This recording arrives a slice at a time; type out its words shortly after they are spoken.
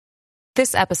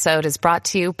This episode is brought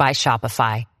to you by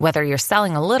Shopify. Whether you're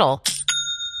selling a little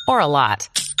or a lot,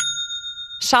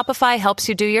 Shopify helps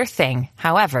you do your thing,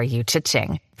 however you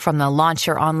cha-ching. From the launch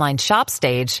your online shop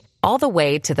stage, all the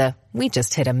way to the we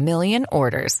just hit 1 million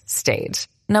orders stage.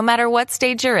 No matter what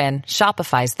stage you're in,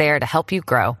 Shopify's there to help you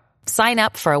grow. Sign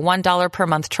up for a $1 per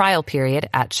month trial period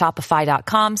at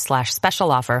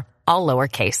shopify.com/special offer, all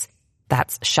lowercase.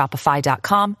 That's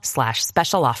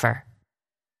shopify.com/special offer.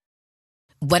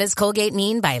 What does Colgate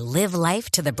mean by live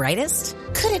life to the brightest?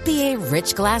 Could it be a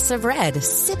rich glass of red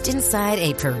sipped inside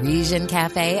a Parisian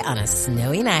cafe on a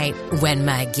snowy night when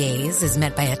my gaze is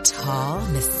met by a tall,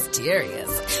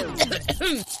 mysterious...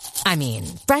 I mean,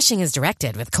 brushing is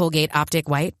directed with Colgate Optic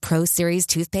White Pro Series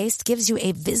toothpaste gives you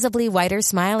a visibly whiter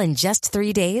smile in just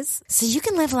 3 days, so you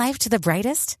can live life to the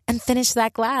brightest and finish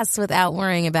that glass without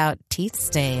worrying about teeth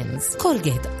stains.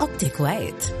 Colgate Optic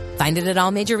White. Find it at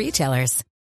all major retailers.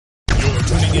 You're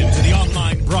tuning in to the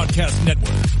online broadcast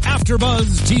network,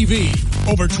 AfterBuzz TV.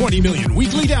 Over 20 million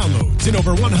weekly downloads in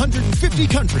over 150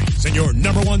 countries, and your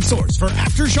number one source for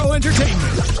after-show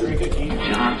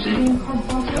entertainment.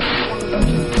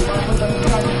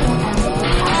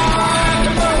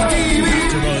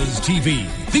 AfterBuzz TV,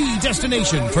 the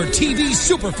destination for TV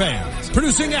superfans,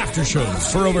 producing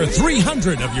aftershows for over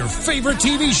 300 of your favorite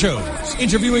TV shows,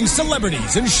 interviewing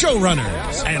celebrities and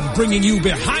showrunners, and bringing you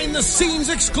behind-the-scenes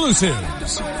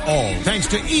exclusives. All thanks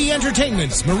to E!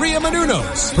 Entertainment's Maria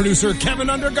Menounos, producer Kevin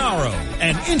Undergaro,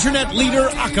 and internet leader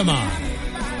Akamai.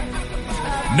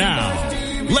 Now,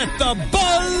 let the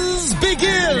buzz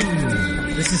begin!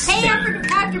 Hey,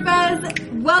 AfterBuzz!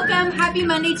 Welcome, happy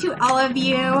Monday to all of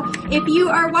you. If you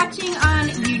are watching on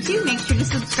YouTube, make sure to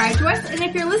subscribe to us. And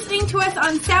if you're listening to us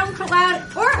on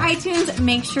SoundCloud or iTunes,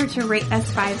 make sure to rate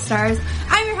us 5 stars.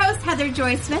 I'm your host, Heather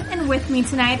Joy Smith, and with me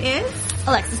tonight is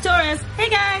Alexis Torres. Hey,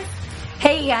 guys.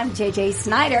 Hey, I'm JJ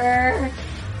Snyder.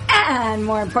 And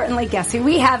more importantly, guess who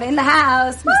we have in the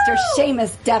house? Mr.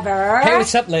 Seamus Dever. Hey,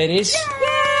 what's up, ladies? Yay!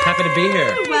 Happy to be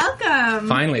here. Welcome.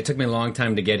 Finally, it took me a long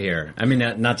time to get here. I mean,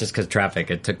 not just because traffic.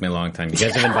 It took me a long time. You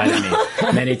guys have invited me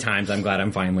many times. I'm glad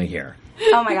I'm finally here.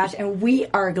 Oh, my gosh. And we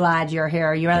are glad you're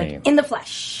here. You're like in the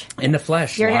flesh. In the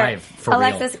flesh, you're live, here. for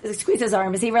Alexis, real. squeeze his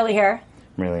arm. Is he really here?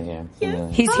 Really, yeah.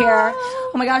 He's here.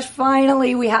 Oh, my gosh.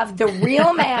 Finally, we have the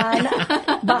real man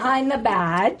behind the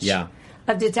badge of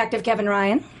Detective Kevin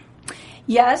Ryan.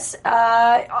 Yes,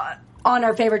 on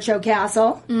our favorite show,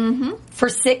 Castle, for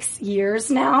 6 years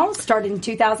now, started in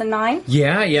 2009.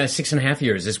 Yeah, 6.5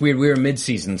 years. It's weird. We were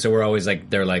mid-season, so we're always like,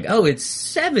 they're like, oh, it's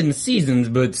 7 seasons,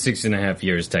 but 6.5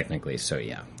 years technically. So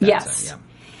yeah. Yes.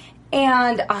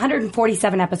 And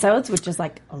 147 episodes, which is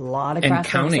like a lot of and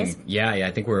counting. Services. Yeah.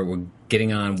 I think we're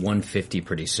getting on 150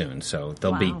 pretty soon, so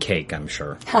there'll be cake, I'm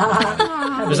sure.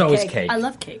 There's always cake. I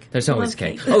love cake. There's always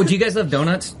cake. Oh, do you guys love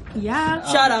donuts? Yeah.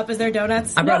 Shut up. Is there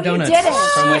donuts? I brought donuts you didn't.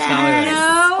 from West Hollywood.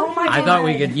 No. Oh my God. I thought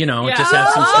we could, just have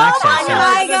some snacks. Oh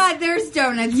my God, there's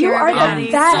donuts You here, are everybody.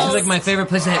 the best. This is like my favorite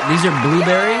place. These are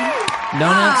blueberry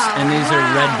donuts, and these are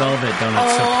red velvet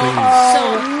donuts. So please.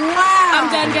 I'm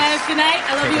done, guys. Good night.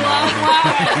 I love you all.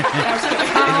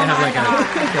 Have like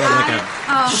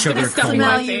a sugar cone.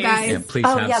 Smell you guys. Yeah, please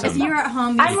have yeah, some. If you're at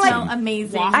home, you smell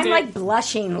amazing. I'm like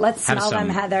blushing. Let's Have smell them,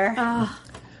 some. Heather.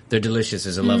 They're delicious.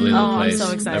 It's a lovely little place. I'm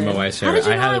so excited. My wife's here. How did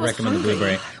you I know highly I was recommend the hungry?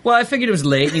 blueberry. Well, I figured it was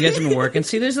late. You guys have been working.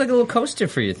 See, there's like a little coaster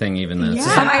for your thing, even though.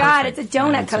 Oh my God, it's a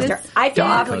donut coaster. I feel Donut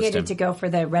obligated coaster. to go for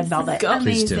the red velvet.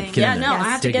 Please do. Amazing. Get Yeah, in no, there. I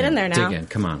have to Dig get in there now. Dig in.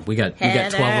 Come on. We got 12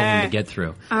 of them to get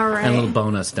through. All right. And a little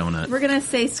bonus donut. We're going to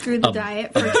say screw the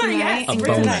diet for tonight and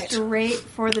go bonus. straight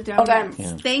for the donuts.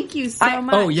 Okay. Thank you so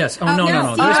much. Oh, yes. Oh, no.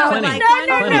 There's plenty. No,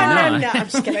 Plenty. I'm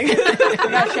just kidding.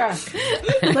 Yeah, sure.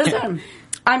 Listen,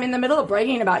 I'm in the middle of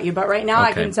bragging about you, but right now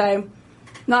I Okay. can say,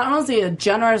 not only is he a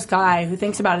generous guy who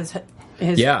thinks about his but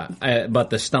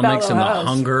the stomachs and the Fellow host.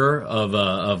 hunger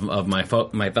of my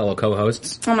fellow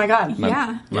co-hosts. Oh my God.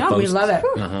 Yeah. My We hosts. love it.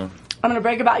 I'm going to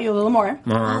brag about you a little more.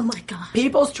 Oh my god.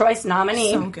 People's Choice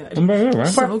nominee So good.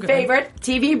 for favorite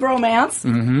TV bromance,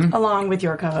 along with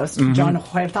your co-host, John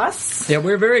Huertas. Yeah, we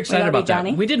were very excited love about you,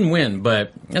 Johnny. that. We didn't win,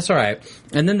 but that's all right.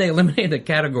 And then they eliminated the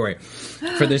category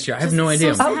for this year. I have no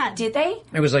idea. Oh, did they?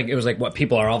 It was like what,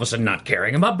 people are all of a sudden not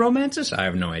caring about bromances? I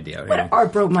have no idea. But are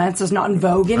bromances not in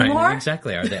vogue anymore? Right,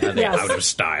 exactly. Are they Yes. out of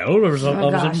style or something? Oh, all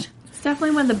of a sudden? gosh. It's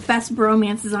definitely one of the best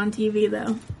bromances on TV,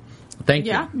 though. Thank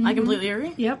you. Yeah, I completely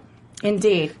agree. Yep.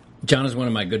 Indeed. John is one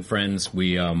of my good friends.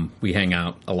 We hang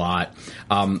out a lot.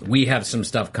 We have some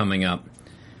stuff coming up.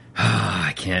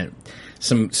 I can't.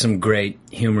 Some great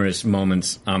humorous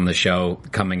moments on the show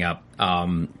coming up.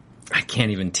 I can't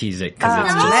even tease it because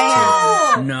it's just too.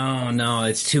 No,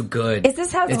 it's too good. Is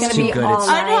this how it's going to too be good. all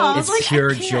night? I know. It's like,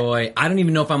 pure I can't. joy. I don't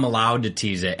even know if I'm allowed to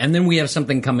tease it. And then we have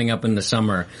something coming up in the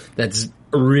summer that's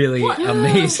really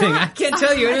amazing. I can't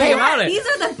tell you anything about it. These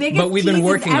are the biggest But we've been teases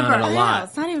working on it ever. a lot.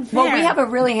 It's not even fair. Well, we have a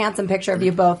really handsome picture of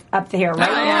you both up here right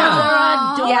Oh,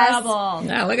 now. adorable.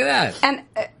 Yeah, look at that. And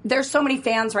there's so many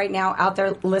fans right now out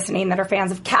there listening that are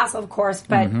fans of Castle, of course,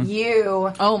 but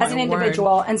you Oh, my as an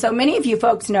individual. And so many of you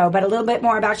folks know, but a little bit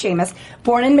more about Seamus.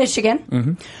 Born in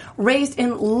Michigan, raised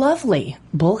in lovely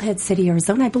Bullhead City,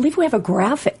 Arizona. I believe we have a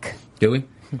graphic. Do we?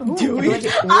 Whoa.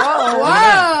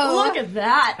 Look at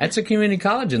that. That's a community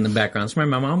college in the background. That's where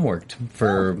my mom worked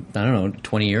for, I don't know,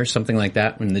 20 years, something like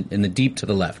that, in the deep to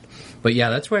the left. But yeah,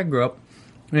 that's where I grew up.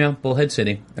 Yeah, Bullhead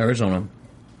City, Arizona.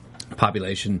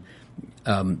 Population,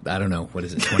 I don't know, what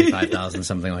is it, 25,000,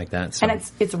 something like that. So, And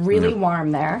it's really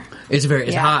warm there. it's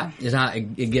Yeah. hot. It's hot.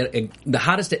 The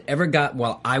hottest it ever got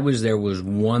while I was there was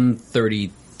 133.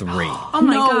 Oh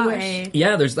my gosh.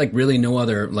 Yeah, there's like really no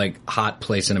other like hot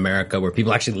place in America where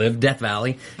people actually live. Death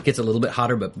Valley gets a little bit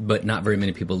hotter, but not very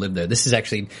many people live there. This is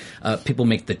actually people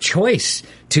make the choice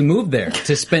to move there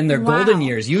to spend their golden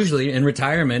years, usually in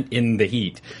retirement, in the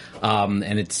heat. And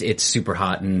it's super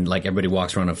hot, and like everybody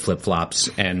walks around in flip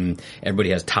flops, and everybody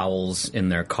has towels in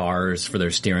their cars for their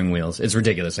steering wheels. It's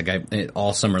ridiculous. Like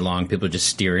all summer long, people are just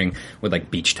steering with like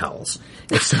beach towels.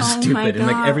 It's so stupid, and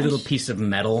like every little piece of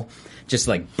metal just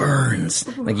like burns.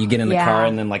 Like you get in the car,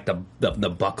 and then like the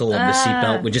buckle of the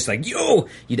seatbelt would just like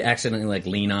you'd accidentally like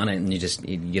lean on it, and you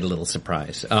get a little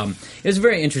surprise. It was a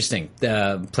very interesting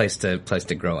place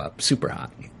to grow up. Super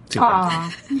hot.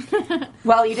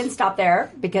 Well, you didn't stop there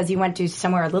because you went to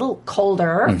somewhere a little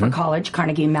colder for college,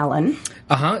 Carnegie Mellon.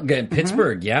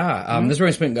 Pittsburgh, yeah. This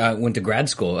is where I went to grad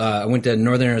school. I went to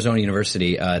Northern Arizona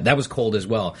University. That was cold as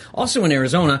well. Also in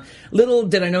Arizona, little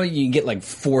did I know you can get like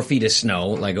 4 feet of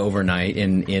snow like overnight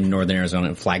in Northern Arizona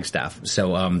and Flagstaff.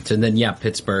 So then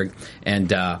Pittsburgh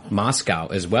and Moscow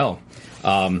as well.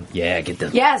 Get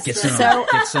some. So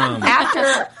Get some.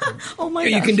 after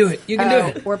You can do it. You can do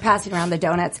it. we're passing around the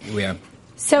donuts. We are.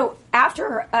 So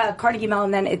after Carnegie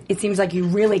Mellon, then it seems like you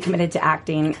really committed to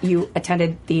acting. You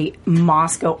attended the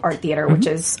Moscow Art Theater, which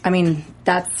is, I mean,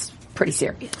 that's pretty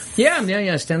serious. Yeah.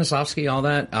 Stanislavski, all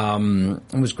that.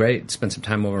 It was great. Spent some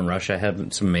time over in Russia.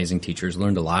 Had some amazing teachers.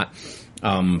 Learned a lot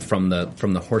from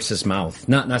the horse's mouth.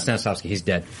 Not Stanislavski. He's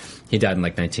dead. He died in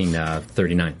like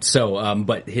 1939. So,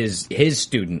 but his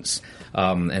students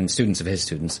and students of his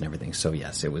students and everything. So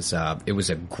yes, it was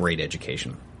a great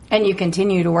education. And you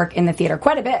continue to work in the theater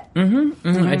quite a bit.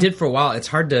 I did for a while. It's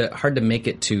hard to make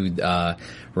it to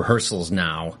rehearsals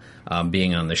now,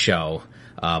 being on the show.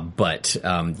 But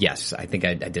yes, I think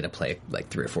I did a play like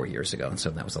 3 or 4 years ago, and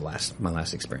so that was my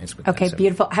last experience with Okay, that. So.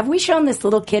 beautiful. Have we shown this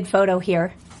little kid photo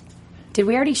here? Did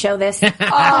we already show this? Oh,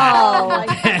 my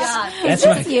God. is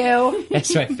this you?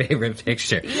 That's my favorite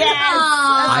picture. Yes.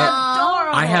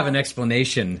 I have an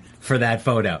explanation for that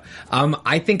photo.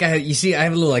 I think you see, I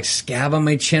have a little like scab on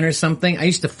my chin or something. I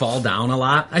used to fall down a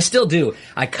lot. I still do.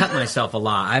 I cut myself a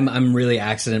lot. I'm really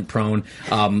accident prone.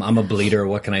 I'm a bleeder.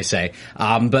 What can I say?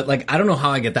 But like, I don't know how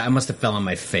I get that. I must have fell on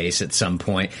my face at some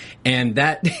point. And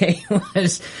that day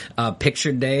was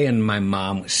picture day, and my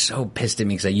mom was so pissed at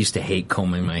me because I used to hate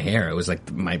combing my hair. It was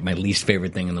like my least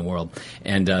favorite thing in the world.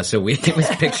 And so it was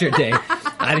picture day.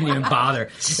 I didn't even bother.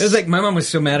 It was like my mom was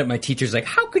so mad at my teachers. Like,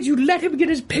 how could you let him get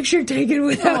his picture taken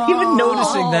without even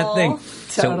noticing that thing?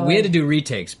 So we had to do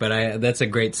retakes, but that's a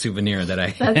great souvenir that I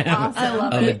have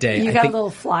of the day. You got a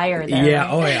little flyer there.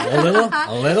 Yeah. Oh yeah.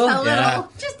 A little. Yeah.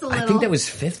 Just a little. I think that was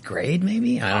 5th grade,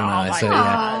 maybe. I don't know. So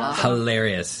yeah,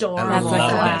 hilarious. I That's a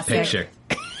love that classic. picture.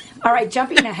 All right,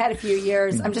 jumping ahead a few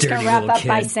years, I'm just going Dirty to wrap little up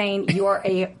by kid. saying you're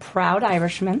a proud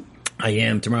Irishman. I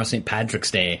am. Tomorrow's St.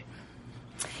 Patrick's Day.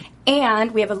 And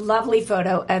we have a lovely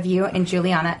photo of you and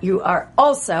Juliana. You are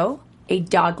also a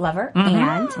dog lover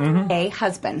and a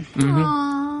husband.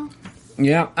 Yeah.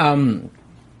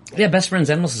 Yeah. Best Friends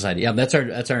Animal Society. Yeah. That's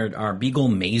our beagle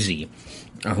Maisie,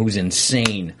 who's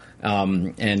insane.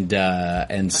 There,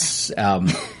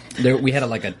 we had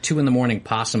a 2 a.m.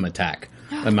 possum attack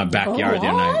in my backyard the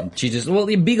other night. And she just,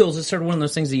 the beagles is sort of one of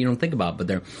those things that you don't think about, but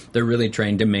they're really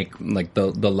trained to make like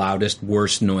the loudest,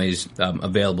 worst noise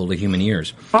available to human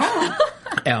ears.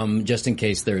 Just in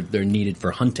case they're needed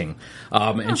for hunting.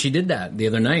 And she did that the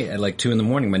other night at like 2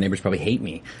 a.m. My neighbors probably hate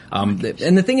me. And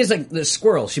the thing is, like, the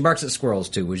squirrels, she barks at squirrels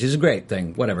too, which is a great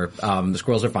thing. Whatever. The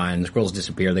squirrels are fine. The squirrels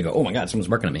disappear. They go, oh my God, someone's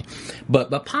barking at me. But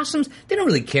possums, they don't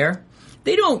really care.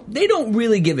 they don't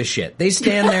really give a shit. They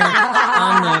stand there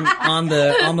on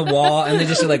the wall, and they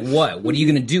just are like, what are you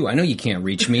going to do? I know you can't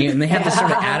reach me. And they have this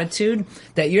sort of attitude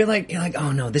that you're like,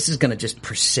 oh no, this is going to just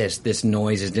persist. This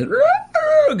noise is just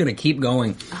going to keep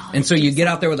going. And so you get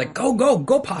out there with like,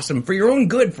 go possum, for your own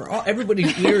good, for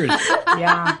everybody's ears.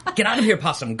 Yeah. Get out of here,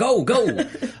 possum. Go.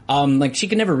 Like she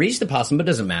can never reach the possum, but it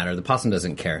doesn't matter. The possum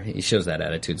doesn't care. He shows that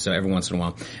attitude. So every once in a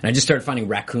while, and I just started finding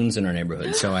raccoons in our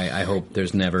neighborhood. So I hope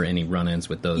there's never any run-ins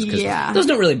with those, because those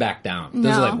don't really back down.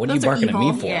 Those are like, what are you barking at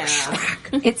me for? Yeah.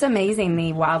 It's amazing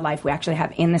the wildlife we actually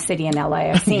have in the city in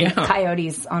LA. I've seen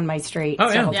coyotes on my street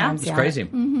several times. It's crazy.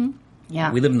 Mm-hmm.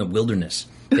 Yeah. We live in the wilderness.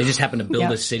 They just happened to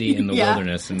build a city in the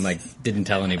wilderness and like didn't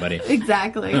tell anybody.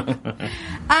 Exactly.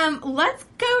 Let's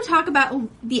go talk about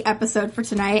the episode for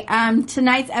tonight.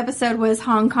 Tonight's episode was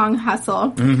Hong Kong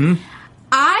Hustle. Mm-hmm.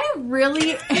 I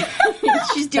really...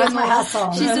 she's doing my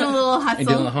hustle. She's doing a little hustle.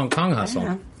 You're doing the Hong Kong hustle.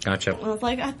 Yeah. Gotcha. I was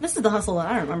like, this is the hustle that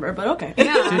I remember, but okay.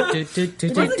 Yeah. It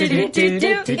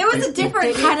was a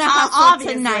different kind of hustle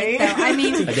Obviously. tonight, though. I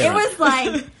mean, it was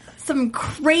like some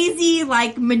crazy,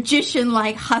 like,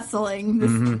 magician-like hustling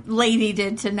this lady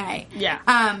did tonight. Yeah.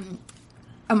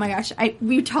 Oh my gosh,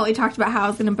 we totally talked about how I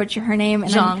was going to butcher her name.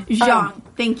 And Zhang. Zhang.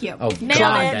 Thank you. Oh, God, Nailed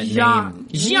that it. name.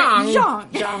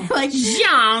 Zhang. Like,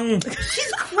 Zhang.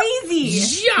 she's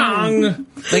crazy. Zhang.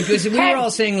 Like, we were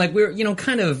all saying, like, we were,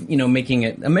 kind of, making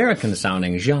it American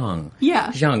sounding. Zhang.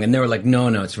 Yeah. Zhang. And they were like, no,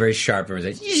 it's very sharp. It was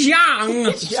like,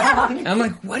 Zhang. I'm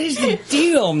like, what is the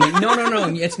deal? I'm like, no,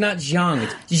 it's not Zhang.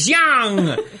 It's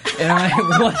Zhang. And I'm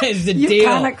like, what is the deal? You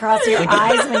kind of cross your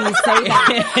eyes when you say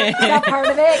that. Is that part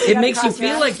of it? It makes you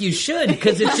feel like you should,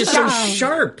 because it's just so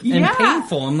sharp and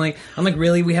painful. I'm like,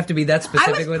 really? We have to be that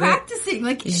specific with practicing,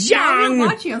 like, Zhang.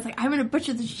 watching. I was like, I'm going to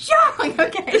butcher the Zhang.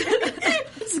 Okay.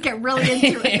 Just get really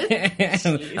into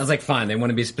it. I was like, fine, they want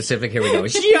to be specific. Here we go.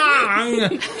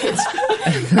 Zhang.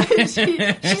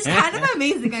 She's kind of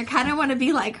amazing. I kind of want to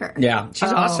be like her. Yeah,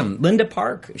 she's awesome. Linda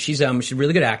Park. She's a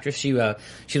really good actress. She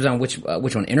was on which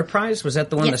one? Enterprise? Was that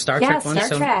the one? The Star Trek one?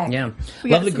 Star Trek. Yeah, We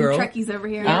got lovely some girl. Trekkies over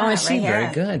here. Oh, I see.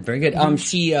 Right here. Very good.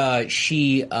 She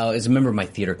is a member of my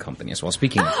theater company as well.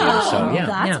 Speaking of theater, so yeah,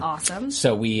 that's awesome.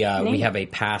 So we have a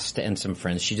past and some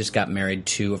friends. She just got married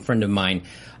to a friend of mine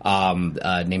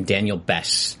named Daniel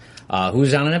Bess. Who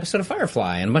was on an episode of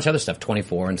Firefly and a bunch of other stuff,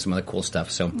 24 and some other cool stuff.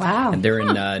 So, wow. And they're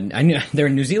they're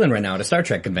in New Zealand right now at a Star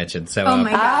Trek convention. So, oh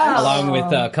my gosh. along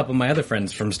with a couple of my other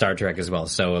friends from Star Trek as well.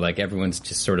 So, like everyone's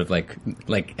just sort of like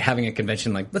having a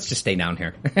convention. Like, let's just stay down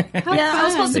here. Yeah, I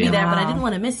was supposed to be there, but I didn't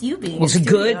want to miss you being. Well, in the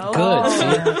good. studio.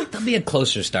 So there'll be a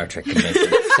closer Star Trek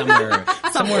convention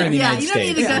somewhere in the United you don't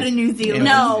States. need to go to New Zealand.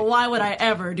 No, why would I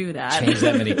ever do that? Change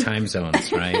that many time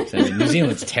zones, right? I mean, New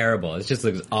Zealand's terrible. It just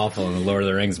looks awful in the Lord of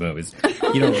the Rings movies.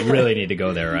 You don't really need to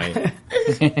go there, right?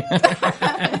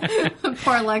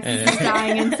 Poor Alexis is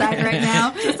dying inside right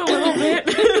now. Just a little bit.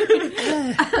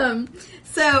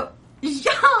 So,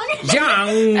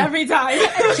 Zhang! Every time.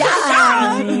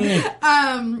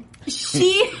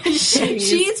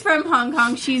 She's from Hong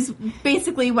Kong. She's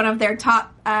basically one of their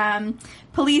top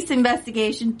police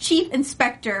investigation chief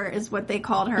inspector is what they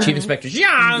called her. Chief Inspector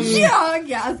Zhang! Zhang,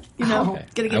 yes. Gonna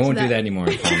get I won't to do that anymore.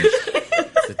 I promise.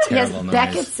 It's a terrible noise.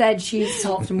 Beckett said she's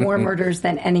solved more murders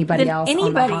than anybody else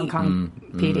on the Hong Kong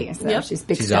PD. So she's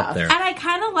big She's stuff. up there. And I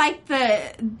kind of like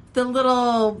the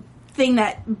little thing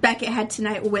that Beckett had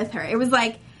tonight with her. It was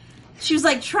like, she was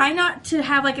like, try not to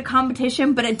have like a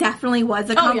competition, but it definitely was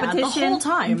a competition. Yeah, the whole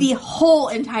time. The whole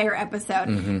entire episode.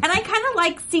 And I kind of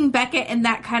like seeing Beckett in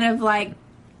that kind of like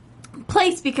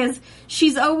place because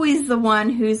she's always the one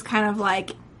who's kind of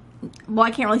like, well,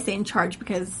 I can't really say in charge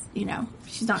because,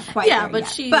 she's not quite there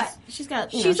but yet. she's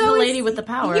got she's she's the always, lady with the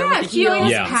power. Yeah, with the she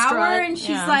always heel, has power strut. and she's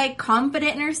Yeah. like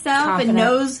confident in herself Confident. and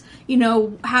knows,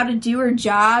 how to do her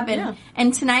job.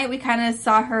 And tonight we kind of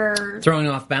saw her Throwing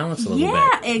off balance a little bit.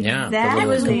 Yeah, Yeah, exactly. the It little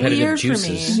was competitive weird for me.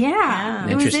 juices. Yeah,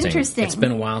 it was interesting. It's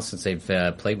been a while since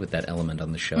they've played with that element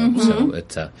on the show, so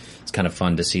it's kind of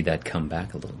fun to see that come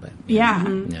back a little bit. Yeah,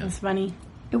 Yeah. It's funny.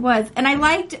 it was. And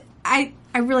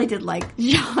I really did like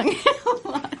Zhang a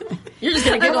lot. You're just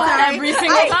gonna giggle sorry. every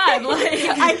single time.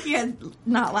 Like, I can't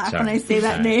not laugh when I say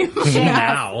that Sorry. name.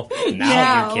 Now you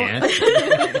can't.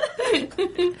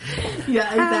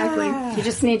 Yeah, exactly. You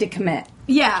just need to commit.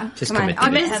 Yeah. Just Come on, commit to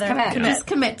commit, it. Heather, Commit. commit. Just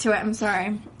commit to it. I'm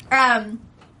sorry.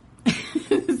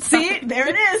 see, there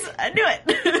it is. I knew it.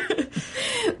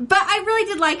 But I really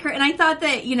did like her, and I thought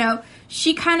that,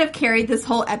 she kind of carried this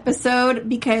whole episode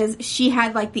because she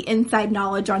had, like, the inside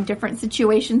knowledge on different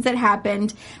situations that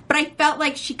happened. But I felt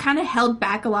like she kind of held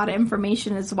back a lot of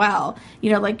information as well.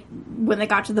 Like, when they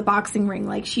got to the boxing ring,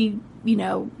 like, she,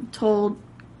 told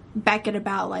Beckett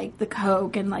about like the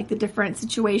coke and like the different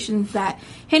situations that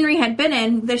Henry had been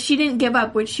in, that she didn't give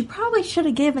up, which she probably should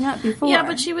have given up before. Yeah,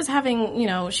 but she was having,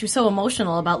 she was so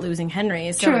emotional about losing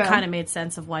Henry, so True. it kind of made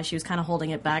sense of why she was kind of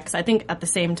holding it back. Because I think at the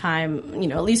same time,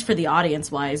 at least for the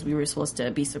audience wise, we were supposed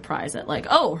to be surprised that like,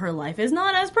 oh, her life is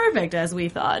not as perfect as we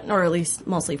thought, or at least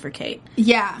mostly for Kate.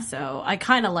 Yeah. So I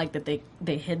kind of like that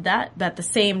they hid that, but at the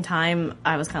same time,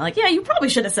 I was kind of like, yeah, you probably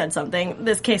should have said something.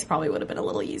 This case probably would have been a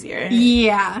little easier.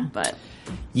 Yeah. But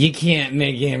You can't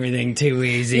make everything too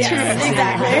easy.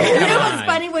 Exactly. You know what's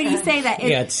funny when you say that? You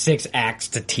got 6 acts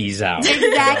to tease out.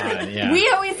 Exactly. Yeah. We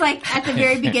always like at the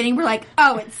very beginning we're like,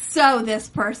 oh, it's so this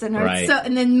person, or Right. it's so,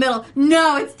 and then middle,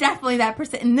 no, it's definitely that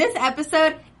person. In this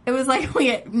episode, it was like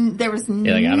there was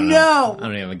You're like, I don't know. I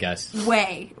don't even have a guess.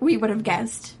 way we would have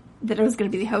guessed that it was going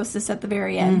to be the hostess at the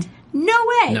very end. No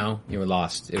way. No, you were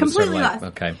lost. It Completely was sort of like, lost.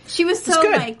 Okay. She was so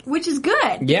good. like, which is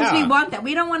good. Yeah. Because we want that.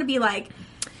 We don't want to be like,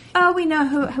 oh, we know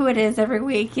who it is every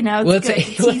week. It's Well, good to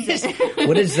tease it.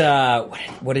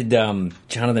 what did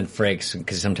Jonathan Frakes,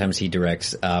 because sometimes he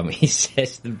directs, he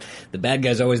says the bad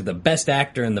guy's always the best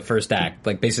actor in the first act,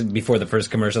 like basically before the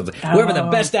first commercial. Whoever the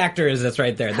best actor is, that's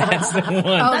right there. That's the one.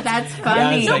 Oh, that's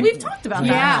funny. no, we've talked about that.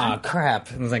 Yeah. Oh, crap.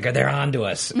 I was like, they're on to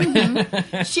us.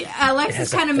 Alexis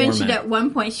has a kind of mentioned format. at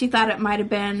one point she thought it might have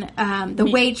been the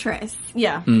waitress.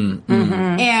 Yeah.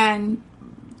 And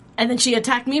And then she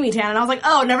attacked Mimi Tan, and I was like,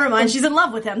 oh, never mind. She's in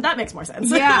love with him. That makes more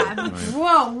sense. yeah.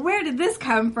 Whoa, where did this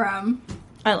come from?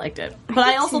 I liked it. But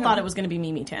I also thought it was going to be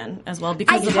Mimi Tan as well. I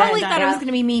Because of totally that- thought it was going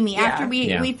to be Mimi after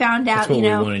Yeah. we found out, That's what we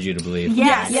wanted you to believe.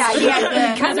 Yes. Yeah, you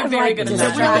had the Guys are very good at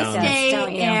that. real Down. estate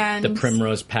Don't you? and The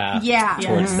primrose path Yeah.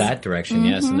 towards that direction,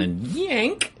 yes, and then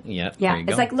yank. Yep, Yeah, there you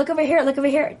go. it's like, look over here, look over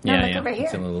here. No, yeah, look yeah. over here.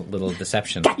 It's a little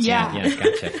deception. Gotcha. Yeah,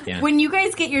 gotcha. Yeah. When you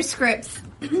guys get your scripts,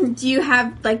 do you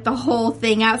have like the whole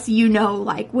thing out so you know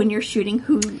like when you're shooting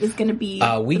who is going to be? We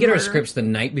the get our murderer? scripts the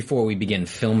night before we begin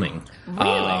filming. The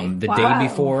Wow. day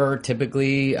before,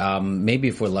 typically, maybe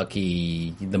if we're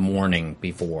lucky, the morning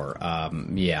before.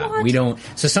 We don't.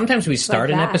 So sometimes we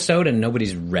start Like an that. episode and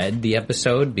nobody's read the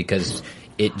episode because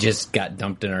it just got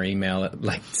dumped in our email at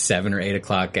like 7 or 8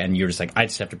 o'clock, and you're just like, I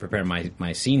just have to prepare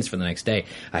my scenes for the next day.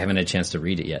 I haven't had a chance to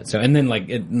read it yet. So, and then like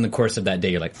in the course of that day,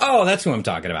 you're like, oh, that's who I'm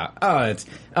talking about.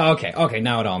 Okay,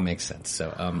 now it all makes sense.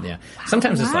 So,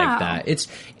 sometimes it's like that. It's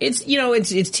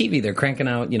TV. They're cranking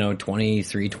out,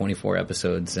 23, 24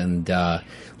 episodes, and a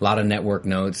lot of network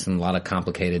notes and a lot of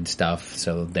complicated stuff.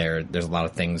 So there's a lot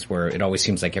of things where it always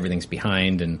seems like everything's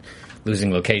behind and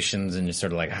losing locations, and you're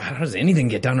sort of like, how does anything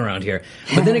get done around here?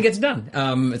 But then it gets done.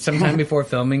 Sometime before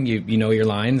filming, you know your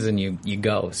lines and you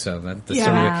go. So that's sort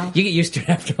of, you get used to it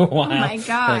after a while. Oh my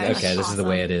gosh. Like, okay, this is the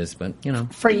way it is. But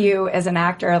For you as an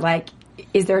actor, like,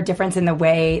 is there a difference in the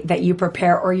way that you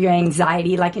prepare or your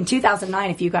anxiety? Like in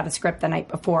 2009, if you got a script the night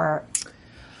before,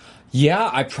 yeah,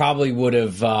 I probably would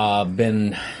have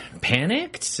been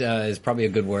panicked. Is probably a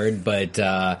good word, but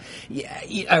I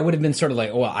would have been sort of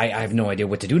like, oh, I have no idea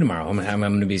what to do tomorrow.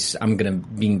 I'm going to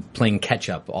be playing catch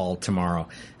up all tomorrow,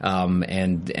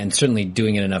 and certainly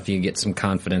doing it enough, you get some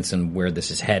confidence in where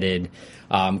this is headed.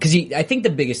 Because I think the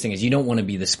biggest thing is you don't want to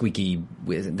be the squeaky.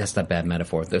 That's not a bad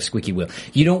metaphor. The squeaky wheel.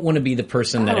 You don't want to be the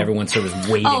person that everyone sort of is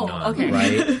waiting on, okay.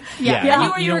 right? I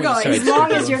knew where you were don't wanna- going. sorry, as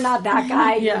long as you're not that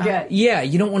guy, you're good. yeah,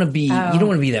 you don't want to be you don't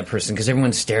want to be that person because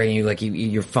everyone's staring at you like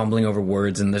you're fumbling over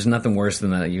words, and there's nothing worse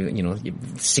than that. You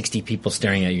 60 people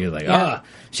staring at you like,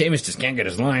 Seamus just can't get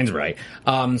his lines right.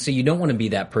 So you don't want to be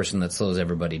that person that slows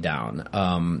everybody down.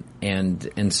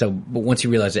 And so, but once you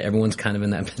realize that everyone's kind of in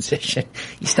that position,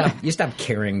 you stop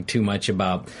caring too much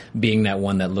about being that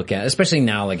one that look at, especially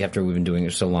now, like after we've been doing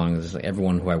it so long, it's like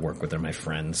everyone who I work with are my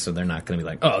friends, so they're not going to be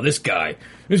like, oh, this guy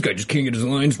just can't get his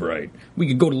lines right. We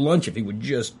could go to lunch if he would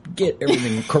just get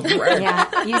everything correct.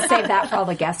 Yeah, you save that for all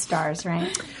the guest stars,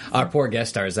 right? Our poor guest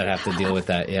stars that have to deal with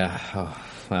that, yeah. Oh.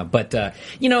 But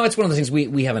it's one of those things.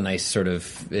 We have a nice sort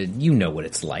of, what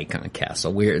it's like on a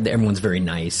castle. Everyone's very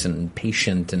nice and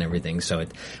patient and everything. So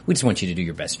we just want you to do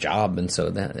your best job, and so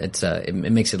that it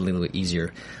makes it a little bit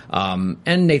easier.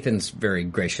 And Nathan's very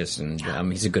gracious, and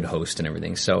he's a good host and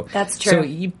everything. So that's true. So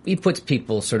he puts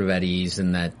people sort of at ease,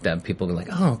 and that people are like,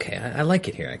 oh, okay, I like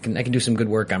it here. I can do some good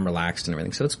work. I'm relaxed and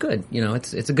everything. So it's good.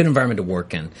 It's a good environment to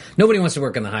work in. Nobody wants to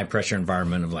work in the high pressure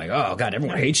environment of like, oh God,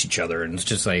 everyone hates each other, and it's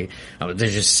just like,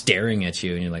 there's just just staring at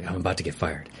you, and you're like, I'm about to get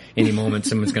fired. Any moment,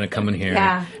 someone's going to come in here,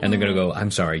 and they're going to go, I'm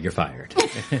sorry, you're fired.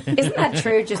 Isn't that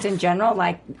true, just in general?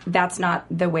 Like, that's not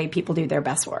the way people do their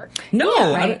best work.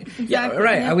 No. Right?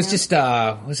 Right. I was just,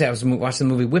 I was watching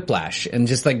the movie Whiplash, and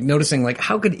just, like, noticing, like,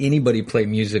 how could anybody play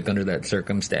music under that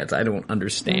circumstance? I don't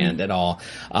understand at all.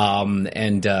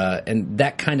 And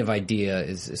that kind of idea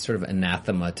is sort of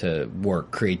anathema to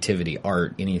work, creativity,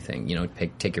 art, anything,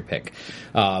 take your pick.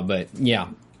 But, yeah.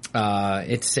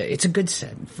 It's a good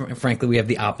set. Frankly, we have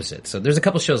the opposite. So there's a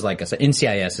couple shows like us.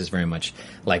 NCIS is very much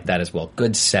like that as well.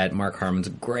 Good set. Mark Harmon's a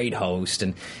great host,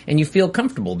 and you feel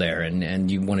comfortable there, and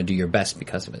you want to do your best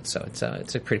because of it. So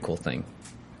it's a pretty cool thing.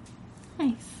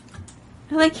 Nice.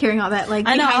 I like hearing all that. Like,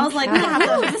 I know. I was like,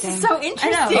 this is so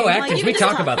interesting. Oh, actors, we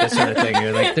talk about this sort of thing.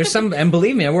 You're like, there's some, and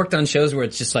believe me, I worked on shows where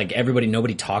it's just like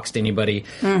nobody talks to anybody.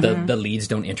 The leads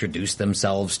don't introduce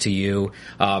themselves to you.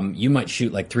 You might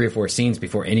shoot like 3 or 4 scenes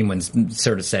before anyone's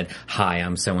sort of said, hi,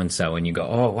 I'm so-and-so. And you go,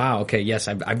 oh, wow, okay, yes,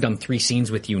 I've done 3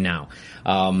 scenes with you now.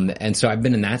 And so I've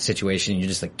been in that situation, and you're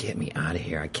just like, get me out of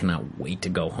here. I cannot wait to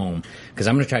go home because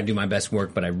I'm going to try to do my best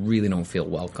work, but I really don't feel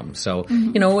welcome. So,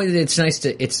 it's nice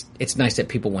that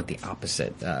people want the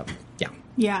opposite.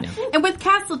 Yeah. And with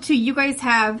Castle too, you guys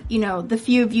have, the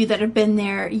few of you that have been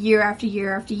there year after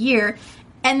year after year.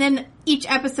 And then each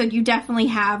episode you definitely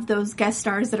have those guest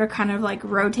stars that are kind of like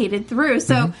rotated through.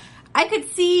 So I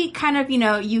could see kind of,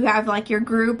 you have like your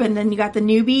group and then you got the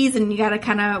newbies and you got to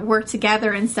kind of work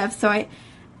together and stuff. So I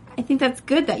think that's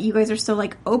good that you guys are so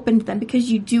like open to them because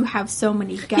you do have so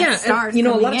many guest stars. And,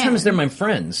 a lot of times they're my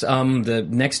friends. The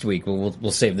next week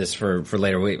we'll save this for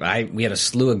later. We had a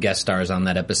slew of guest stars on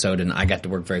that episode, and I got to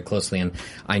work very closely, and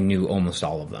I knew almost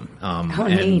all of them.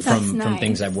 And from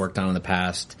things I've worked on in the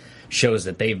past, shows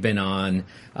that they've been on,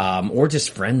 or just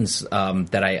friends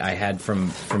that I had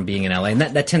from being in LA, and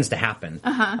that tends to happen.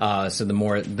 So the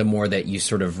more that you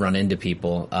sort of run into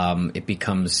people, it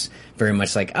becomes very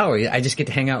much like, oh, I just get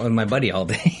to hang out with my buddy all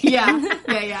day.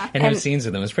 Yeah. and have scenes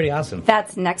with them. It's pretty awesome.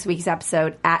 That's next week's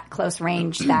episode, At Close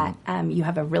Range, that you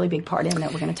have a really big part in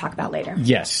that we're going to talk about later.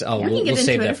 Yes, we'll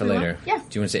save that for later. Yeah. Do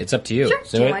you want to say? It's up to you. Sure.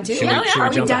 Do you want to? Should we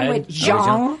jump done ahead? With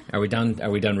Jean? Are we done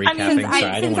recapping? Sorry,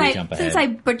 I don't want to jump ahead. Since I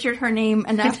butchered her name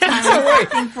enough times,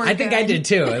 I think I did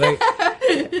too.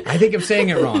 I think I'm saying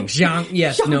it wrong. Jean,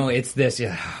 yes, Jean. No, it's this.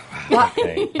 Yeah. Well,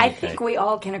 I think we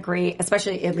all can agree,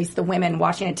 especially at least the women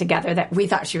watching it together, that we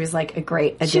thought she was like a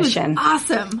great addition. She was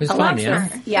awesome. It was fun, yeah.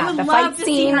 Yeah, the fight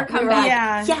scene. Come back.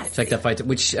 Yeah. Yes. It's like that fight.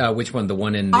 Which one? The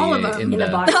one in the all of them. In the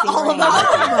box. All of them.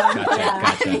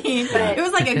 Gotcha. It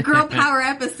was like a girl power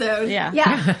episode.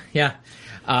 Yeah.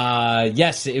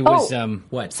 Yes, it was.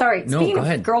 What? Sorry. No, speaking go of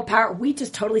ahead. girl power, we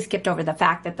just totally skipped over the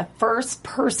fact that the first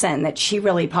person that she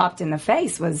really popped in the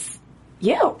face was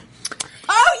you.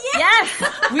 Oh, yes!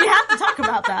 We have to talk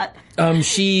about that. Let's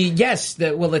see,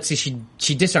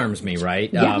 she disarms me,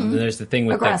 right? Yeah. There's the thing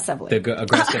with aggressively.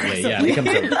 Aggressively, yeah. It becomes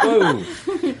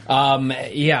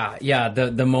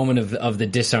the moment of the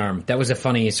disarm. That was a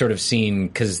funny sort of scene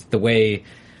because the way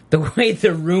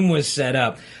the room was set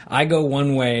up, I go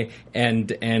one way and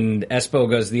Espo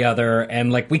goes the other,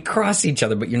 and like we cross each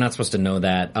other, but you're not supposed to know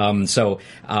that.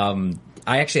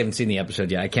 I actually haven't seen the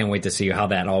episode yet. I can't wait to see how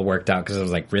that all worked out because I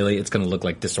was like, really? It's going to look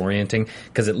like disorienting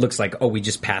because it looks like, oh, we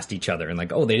just passed each other and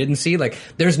like, oh, they didn't see? Like,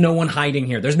 there's no one hiding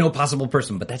here. There's no possible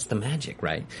person. But that's the magic,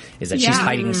 right? Is that she's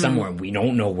hiding somewhere and we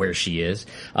don't know where she is.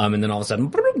 And then all of a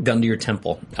sudden, gun to your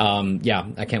temple.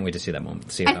 I can't wait to see that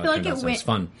moment. See how I feel it like it was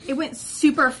fun. It went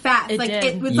super fast.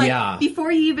 It was like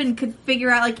before you even could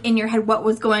figure out like in your head what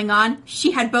was going on,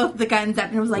 she had both the guns up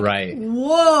and it was like,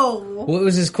 whoa. Well, it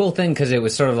was this cool thing because it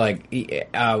was sort of like,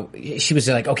 she was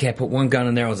like, okay, I put one gun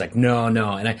in there. I was like, no.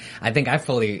 And I think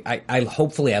hopefully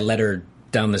I led her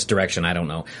down this direction. I don't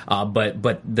know.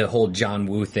 But the whole John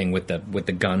Woo thing with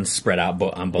the guns spread out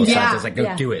on both sides, I was like,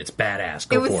 go do it. It's badass.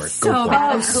 Go for it. So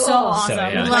bad. It was so awesome. So,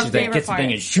 yeah. Love She's like, gets the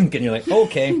thing and shunk, and you're like,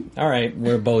 okay, all right,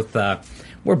 we're both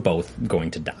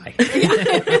going to die.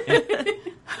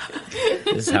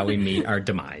 This is how we meet our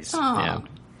demise. Aww. Yeah.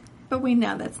 But we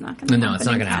know that's not going to happen. No, it's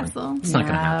not going to happen. It's not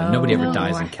going to happen. Nobody ever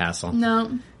dies in Castle.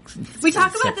 No. We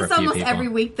talk about this almost every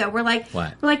week, though. We're like,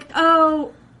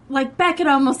 oh, like Beckett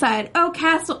almost died. Oh,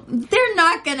 Castle. They're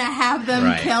not going to have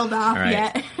them killed off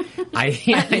yet.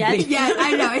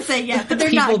 I know. I say yet, but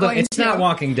they're not going to. It's not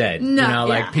Walking Dead. No.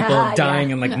 Like people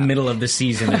dying in middle of the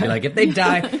season. They'd be like, if they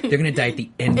die, they're going to die at the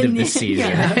end of the season.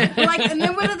 And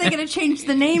then what are they going to change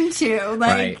the name to?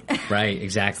 Right,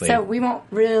 exactly. So we won't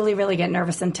really, really get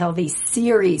nervous until the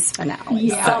series finale.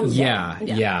 Whenever that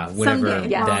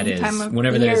is.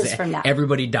 Whenever that is,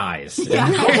 everybody dies.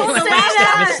 Yeah.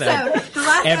 The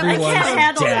last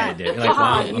everyone's dead. You're like,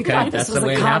 wow, okay, that's the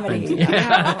way it happened.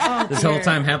 Yeah. This whole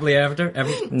time, happily after?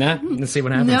 Nah, let's see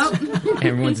what happens. Nope.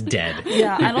 Everyone's dead.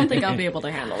 Yeah, I don't think I'll be able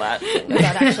to handle that. If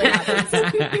that actually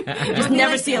happens. Just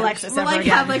never see Alexis ever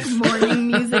again. Have morning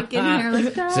music in here.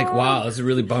 It's like, wow, this is a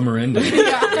really bummer ending.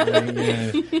 Yeah.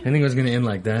 I think it was going to end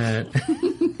like that.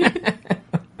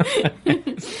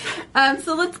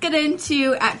 So let's get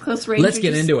into At Close Range. Let's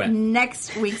get into it.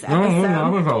 Next week's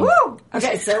episode. Woo!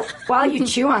 Okay, so while you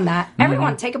chew on that,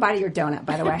 everyone take a bite of your donut,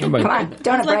 by the way. Come on,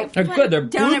 donut break. They're good. They're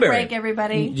donut blueberry. break,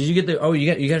 everybody. Did you get the... Oh, you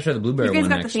got to try the blueberry one. You guys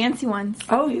got next. the fancy ones.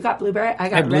 Oh, you got blueberry? I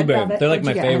got blueberry. red velvet. They're like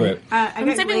my favorite.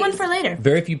 I'm saving one for later.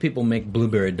 Very few people make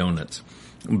blueberry donuts.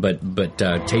 But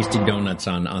Tasty Donuts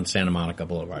on Santa Monica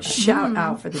Boulevard. Shout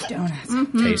out for the donuts.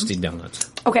 Tasty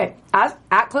Donuts. Okay,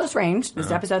 At Close Range,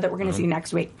 this episode that we're going to see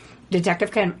next week,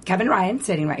 Detective Kevin Ryan,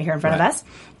 sitting right here in front of us,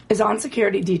 is on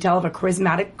security detail of a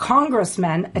charismatic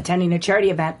congressman attending a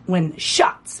charity event when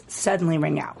shots suddenly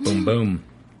ring out. Boom, boom.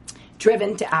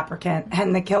 Driven to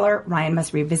apprehend the killer, Ryan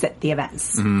must revisit the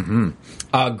events.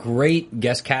 Great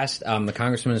guest cast. The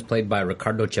congressman is played by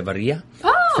Ricardo Chavarria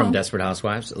from Desperate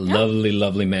Housewives. Lovely,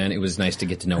 lovely man. It was nice to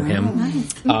get to know him.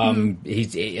 Nice.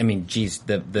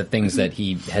 The things that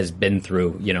he has been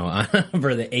through,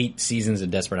 over the 8 seasons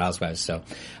of Desperate Housewives. So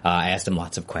I asked him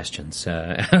lots of questions.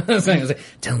 I was like,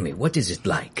 tell me, what is it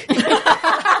like in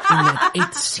that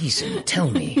 8th season?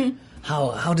 Tell me.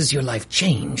 How does your life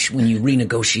change when you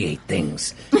renegotiate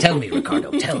things? Tell me,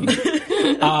 Ricardo, tell me.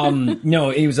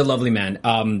 No, he was a lovely man.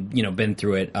 Been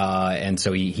through it, and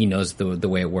so he knows the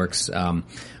way it works on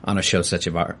a show such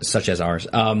as ours.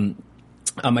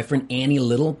 My friend Annie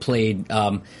Little plays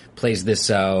this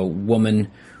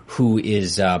woman who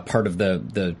is part of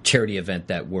the charity event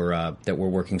that we're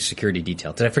working security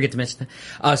detail. Did I forget to mention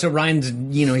that? So Ryan's,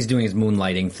 he's doing his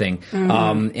moonlighting thing,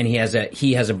 and he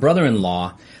has a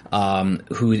brother-in-law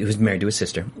who's married to his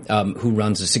sister, who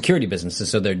runs a security business. And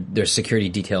so they're security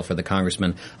detail for the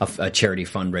congressman, a charity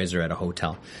fundraiser at a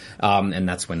hotel, and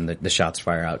that's when the shots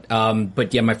fire out.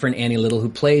 But yeah, my friend Annie Little, who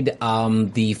played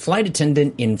the flight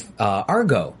attendant in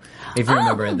Argo. If you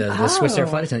remember the Swiss Air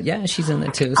flight attendant, yeah, she's in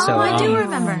there too. So I do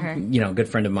remember her. Good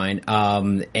friend of mine.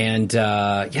 A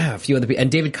few other people, and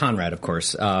David Conrad, of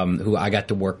course, who I got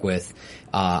to work with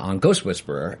on Ghost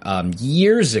Whisperer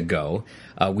years ago.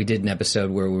 We did an episode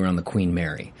where we were on the Queen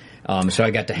Mary. So I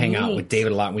got to hang out with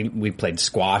David a lot. We played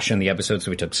squash in the episode,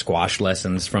 so we took squash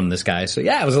lessons from this guy. So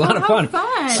yeah, it was a lot of fun.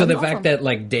 So the fact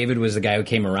that David was the guy who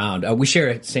came around, we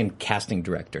share the same casting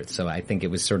director. So I think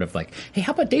it was sort of like, hey,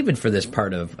 how about David for this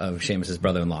part of Seamus's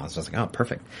brother-in-law? So I was like, oh,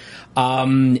 perfect.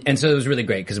 And so it was really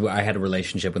great because I had a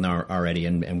relationship with him already,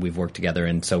 and we've worked together,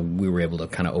 and so we were able to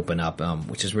kind of open up,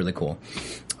 which is really cool.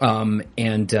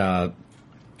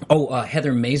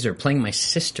 Heather Mazer playing my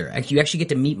sister. You actually get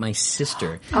to meet my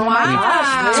sister. Oh my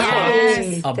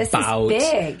gosh! About this is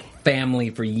big. Family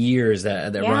for years.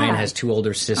 That Ryan has 2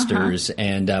 older sisters,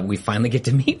 and we finally get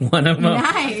to meet one of them.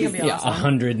 Nice. Yeah,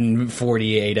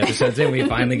 148 episodes in, we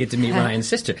finally get to meet Ryan's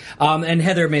sister. And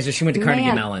Heather Mazer, she went to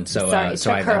Carnegie Mellon, so I've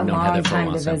known Heather for a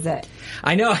while. Visit.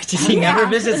 I know, she never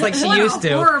visits like she used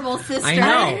to. Horrible sister. I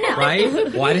know,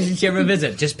 right? Why doesn't she ever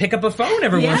visit? Just pick up a phone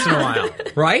every once in a while,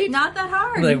 right? Not that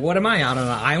hard. Like, what am I, out on an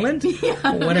island?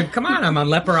 Yeah. Come on, I'm on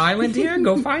Leper Island here.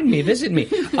 Go find me, visit me.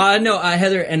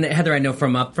 Heather I know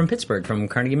from Pittsburgh, from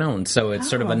Carnegie Mellon. So it's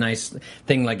sort of a nice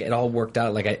thing. Like, it all worked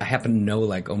out. Like, I happen to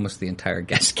know almost the entire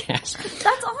guest cast.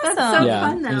 That's awesome. That's so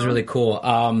fun, though. It was really cool.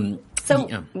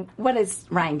 What is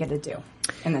Ryan going to do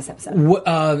in this episode?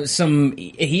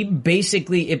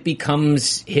 It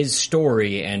becomes his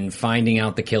story, and finding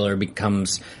out the killer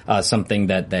becomes something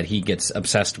that he gets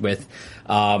obsessed with,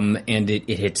 and it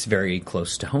hits very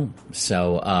close to home.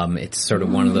 So it's sort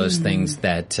of one of those things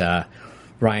that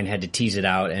Ryan had to tease it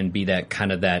out and be that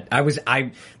kind of that.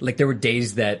 There were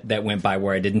days that went by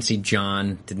where I didn't see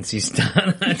John, didn't see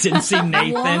Stan, didn't see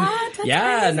Nathan. What? That's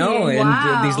crazy. No, and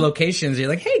wow. These locations, you're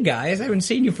like, hey guys, I haven't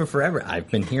seen you for forever. I've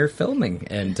been here filming,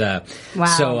 and so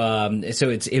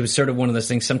it was sort of one of those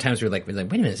things. Sometimes we're like, wait a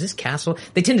minute, is this Castle?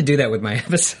 They tend to do that with my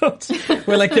episodes,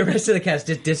 where the rest of the cast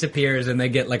just disappears and they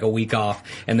get a week off,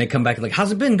 and they come back and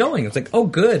how's it been going? It's like, oh,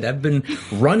 good. I've been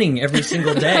running every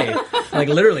single day,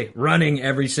 literally running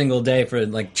every single day for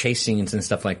chase scenes and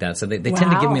stuff like that. So they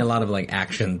tend to give me a lot of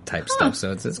action type stuff.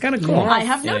 So it's kind of cool. I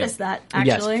have noticed that,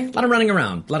 actually. Yes. A lot of running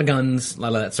around, a lot of guns, a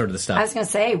lot of that sort of stuff. I was going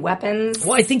to say weapons.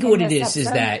 Well, I think what it is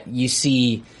that you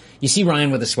see you see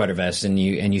Ryan with a sweater vest, and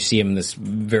you see him in this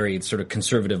very sort of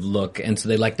conservative look, and so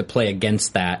they like to play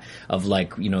against that of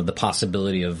like, you know, the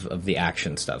possibility of the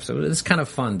action stuff. So it's kind of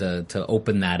fun to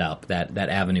open that up, that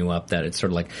avenue up. That it's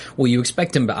sort of like, well, you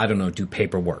expect him to, I don't know, do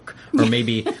paperwork, or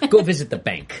maybe go visit the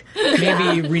bank,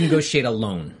 maybe renegotiate a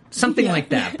loan. Something like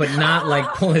that, but not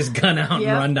like pull his gun out and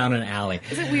run down an alley.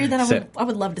 Is it weird that I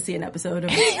would love to see an episode of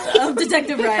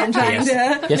Detective Ryan trying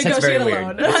to negotiate a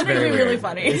loan? That'd be really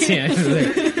funny.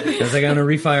 It's like, I'm going to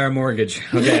refi our mortgage.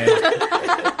 Okay.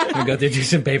 I'm going to go there, do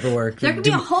some paperwork. There could be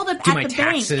a holdup at my the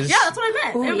taxes. bank. Yeah, that's what I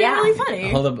meant. It would be really funny.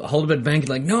 Hold up at bank,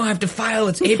 like, no, I have to file.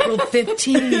 It's April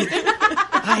 15th.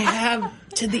 I have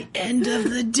to the end of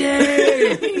the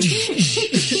day.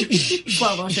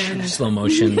 Slow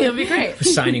motion. It'll be great.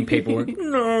 Signing paperwork.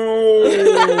 No.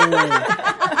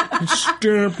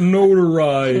 Stamp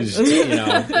notarized. You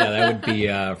know, that would be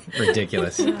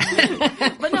ridiculous.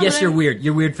 You're weird.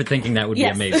 You're weird for thinking that would be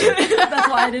amazing. That's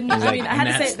why I didn't. I had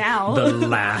to say it now. The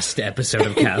last episode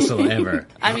of Castle ever.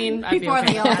 I mean, before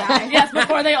they all die. Yes,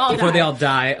 before they all die. Before they all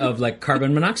die of like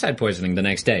carbon monoxide poisoning the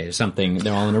next day or something.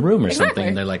 They're all in a room or something.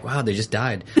 And they're like, wow, they just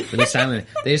died. Really silent.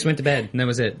 They just went to bed and that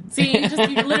was it. See, you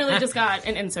literally just got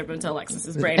an insert into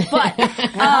Alexis's brain. But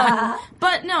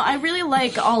no, I really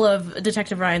like all of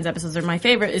Detective Ryan's episodes. They're my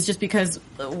favorite, is just because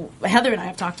Heather and I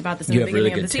have talked about this in the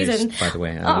beginning of the season. By the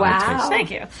way. Wow.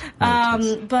 Thank you.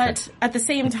 But at the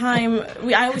same time,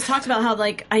 I always talked about how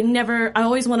like I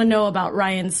always want to know about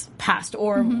Ryan's past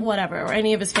or whatever, or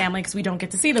any of his family, because we don't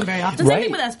get to see them very often. Same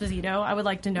thing with Esposito. I would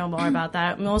like to know more about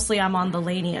that. Mostly I'm on the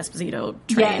Lainey Esposito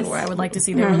train, where I would like to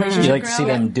see their relationship You like to grow. see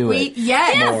them do it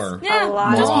More. A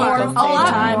lot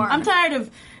more. I'm tired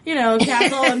of,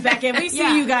 Castle and Beckett. We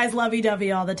see you guys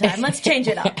lovey-dovey all the time. Let's change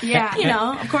it up.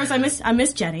 Of course I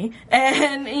miss Jenny.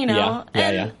 And,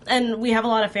 and we have a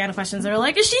lot of fan questions that are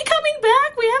like, is she coming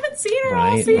back? We haven't seen her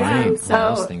all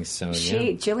season.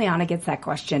 Right. Juliana gets that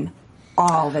question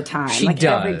all the time. She like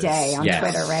does. Every day on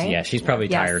Twitter, right? Yeah, she's probably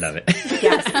tired of it.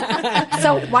 Yes.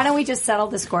 So why don't we just settle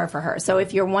the score for her? So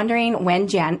if you're wondering when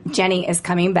Jenny is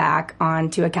coming back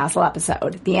onto a Castle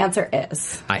episode, the answer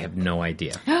is... I have no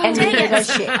idea. And neither does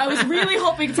she. I was really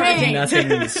hoping for a date.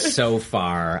 Nothing so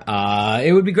far.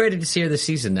 It would be great to see her this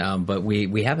season, but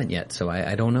we haven't yet, so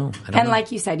I don't know.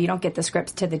 Like you said, you don't get the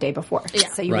scripts to the day before. Yeah.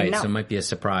 So you wouldn't know. So it might be a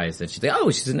surprise that she's like, oh,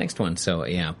 she's the next one. So,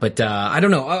 yeah. But I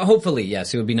don't know. Hopefully,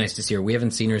 yes, it would be nice to see her. We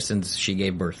haven't seen her since she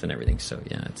gave birth and everything, so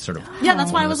yeah, it's sort of... Yeah,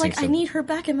 that's why I was like, I need her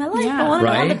back in my life. I want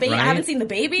to know the baby. I haven't seen the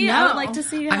baby. No. I would like to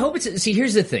see her. I hope it's... See,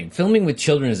 here's the thing. Filming with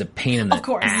children is a pain in the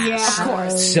ass. Yeah. Of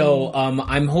course. So,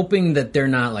 I'm hoping that they're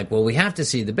not like, well, we have to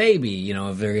see the baby,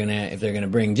 if they're gonna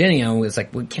bring Jenny on, it's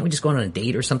like, well, can't we just go on a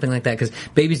date or something like that? Because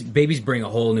babies bring a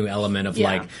whole new element of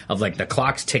like the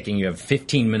clock's ticking, you have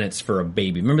 15 minutes for a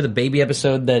baby. Remember the baby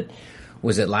episode that...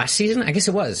 Was it last season? I guess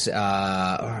it was. With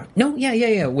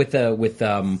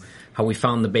how we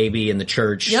found the baby in the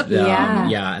church. Yep.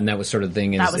 And that was sort of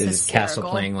thing. Is Castle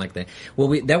playing like that?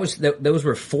 Well, those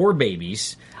were 4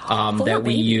 babies that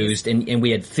we used, and we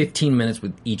had 15 minutes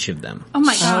with each of them. Oh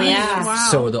my god! Yeah. Wow.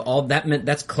 So all that meant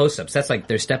that's close-ups. That's like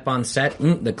their step on set.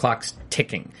 The clock's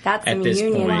ticking. That's at this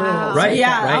union point, rules. right?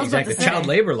 Yeah, right. Exactly. Child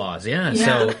labor laws.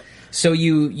 Yeah. So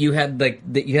you had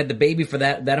you had the baby for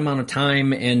that amount of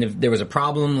time, and if there was a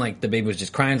problem, like the baby was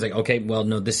just crying, it's like, okay, well,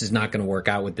 no, this is not going to work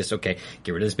out with this. Okay,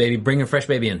 get rid of this baby, bring a fresh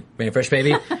baby in, fresh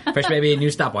baby, new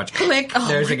stopwatch, click,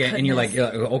 there's again, and you're like,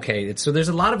 okay. So there's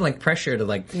a lot of like pressure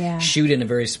to shoot in a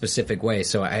very specific way.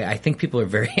 So I think people are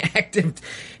very active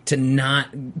to not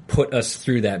put us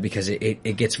through that, because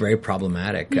it gets very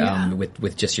problematic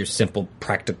with just your simple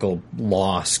practical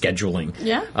law scheduling.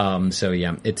 Yeah. So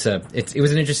yeah, it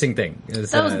was an interesting thing.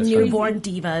 Those newborn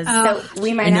divas. So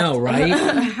we might right?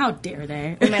 How dare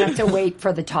they? We might have to wait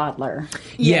for the toddler.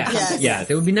 Yes. Yeah.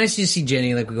 It would be nice to see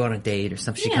Jenny, like we go on a date or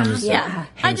something. She comes,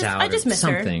 hangs out. I just miss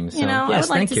something. her. So, I would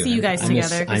like to see you guys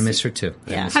together. I miss her too.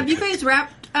 Yeah. Have you guys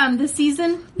wrapped this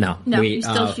season? No. You're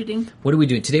still shooting. What are we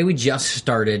doing today? We just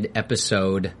started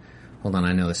episode. Hold on,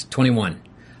 I know this. 21.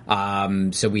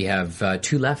 So we have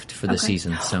 2 left for the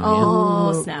season.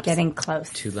 So snaps! Getting close.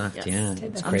 2 left. Yes. Yeah,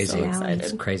 it's crazy. So excited.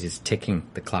 It's crazy. It's ticking.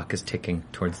 The clock is ticking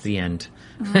towards the end.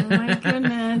 Oh my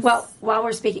goodness. Well, while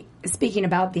we're speaking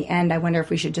about the end, I wonder if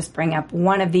we should just bring up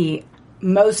one of the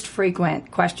most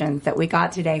frequent questions that we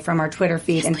got today from our Twitter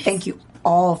feed, and thank you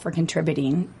all for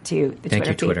contributing to the Twitter feed. Thank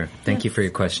you, Twitter. Thank you for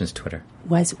your questions, Twitter.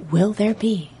 Will there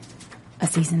be a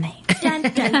season 8? Dun,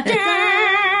 dun,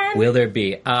 dun. Will there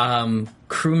be?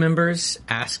 crew members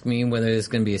ask me whether there's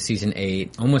going to be a season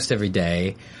 8 almost every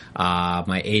day.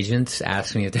 My agents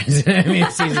ask me if there's going to be a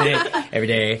season 8 every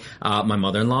day. My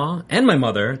mother-in-law and my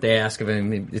mother, they ask if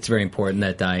it's very important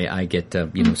that I get,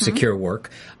 secure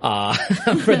work,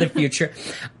 for the future.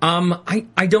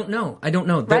 I don't know.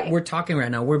 Right. We're talking right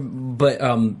now.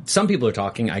 But some people are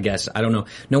talking, I guess. I don't know.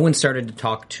 No one started to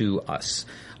talk to us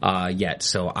yet,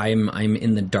 so I'm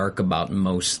in the dark about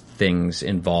most things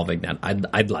involving that.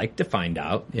 I'd like to find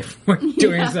out if we're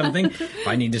doing something, if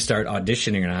I need to start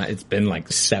auditioning or not. It's been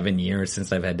like 7 years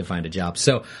since I've had to find a job,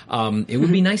 so it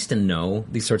would be nice to know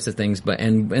these sorts of things. But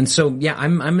and so yeah,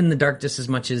 I'm in the dark just as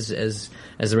much as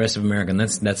the rest of America. And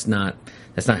that's not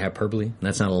hyperbole.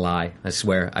 That's not a lie. I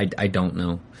swear. I don't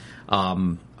know.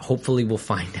 Hopefully we'll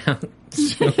find out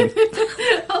soon.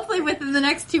 Hopefully within the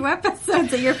next 2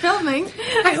 episodes that you're filming.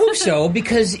 I hope so,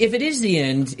 because if it is the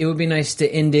end, it would be nice to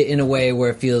end it in a way where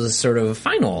it feels sort of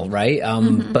final, right?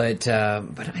 But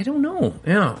I don't know.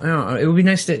 Yeah, it would be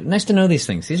nice to know these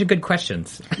things. These are good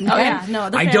questions. Oh yeah, no.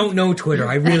 I don't know Twitter.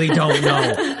 I really don't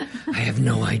know. I have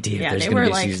no idea if there's going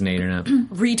to be a season 8 or not.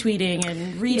 Retweeting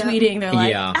and retweeting. They're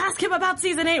like, ask him about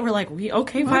season 8. We're like,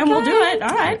 okay, fine, we'll do it.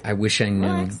 All right. I wish I knew.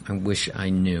 Relax. I wish I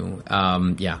knew.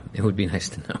 Yeah, it would be nice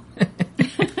to know.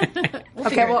 We'll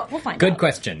find out. Good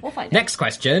question. We'll find out. Next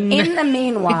question. In the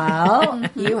meanwhile,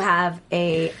 you have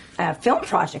a film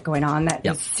project going on that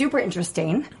is super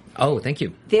interesting. Oh, thank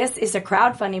you. This is a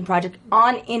crowdfunding project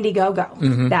on Indiegogo.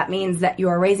 Mm-hmm. That means that you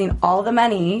are raising all the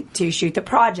money to shoot the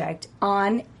project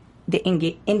on the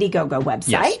Indiegogo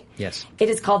website. Yes. It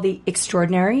is called The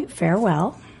Extraordinary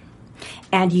Farewell.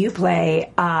 And you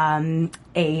play a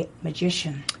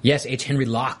magician. Yes, H. Henry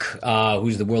Locke,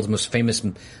 who's the world's most famous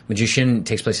magician. It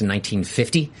takes place in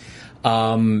 1950.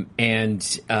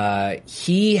 And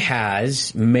he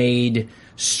has made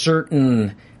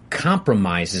certain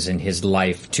compromises in his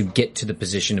life to get to the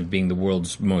position of being the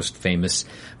world's most famous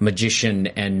magician.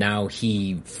 And now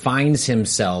he finds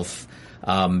himself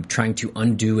trying to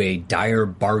undo a dire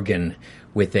bargain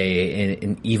with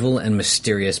an evil and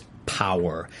mysterious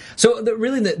power. So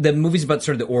the movie's about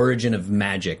sort of the origin of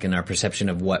magic and our perception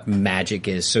of what magic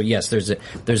is. So yes, there's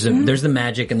the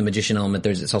magic and the magician element.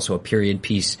 It's also a period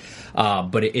piece,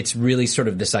 but it's really sort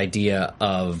of this idea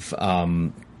of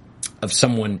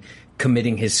someone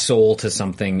committing his soul to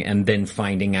something and then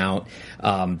finding out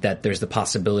that there's the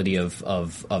possibility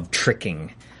of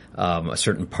tricking a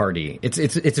certain party.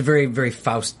 It's a very, very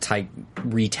Faust-type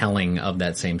retelling of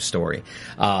that same story.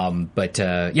 So it's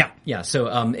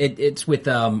with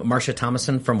Marsha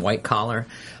Thomason from White Collar,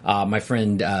 my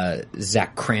friend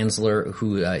Zach Kranzler,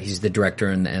 who he's the director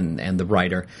and the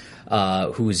writer.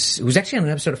 Who's actually on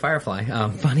an episode of Firefly,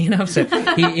 funny enough. So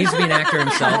he's being an actor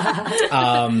himself.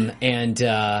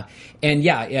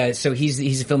 So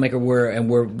he's a filmmaker.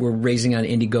 We're raising on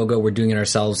Indiegogo. We're doing it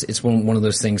ourselves. It's one of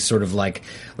those things, sort of like,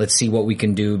 let's see what we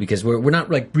can do, because we're not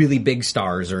like really big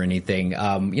stars or anything.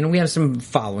 We have some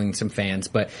following, some fans,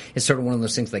 but it's sort of one of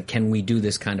those things like, can we do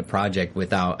this kind of project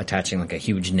without attaching like a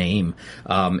huge name?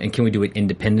 And can we do it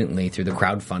independently through the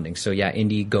crowdfunding? So yeah,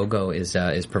 Indiegogo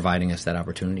is providing us that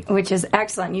opportunity. Which is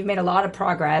excellent. You've made a lot of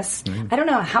progress. Mm-hmm. I don't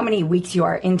know how many weeks you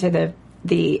are into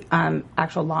the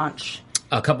actual launch.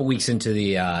 A couple weeks into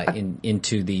the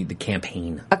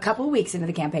campaign. A couple weeks into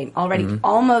the campaign, already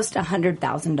almost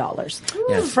 $100,000.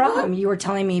 Yes. From, you were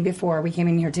telling me before we came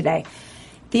in here today,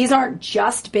 these aren't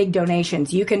just big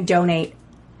donations. You can donate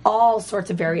all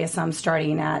sorts of various sums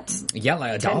starting at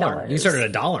like $1. You start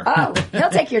at $1. Oh,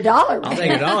 he'll take your dollar. I'll take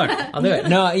your dollar. I'll do it.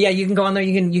 No, yeah, you can go on there.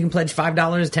 You can pledge $5,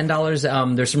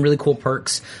 $10. There's some really cool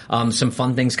perks. Some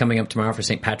fun things coming up tomorrow for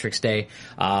St. Patrick's Day.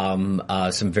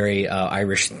 Some very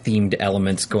Irish themed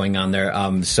elements going on there.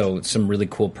 So some really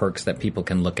cool perks that people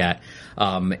can look at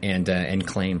and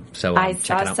claim. So I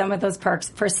saw some of those perks.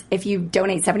 First, if you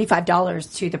donate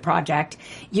 $75 to the project,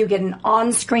 you get an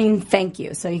on-screen thank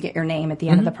you. So you get your name at the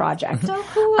end of the project. So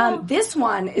cool. This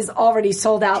one is already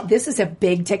sold out. This is a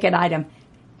big ticket item.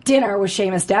 Dinner with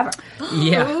Seamus Dever.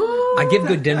 Yeah. I give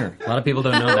good dinner. A lot of people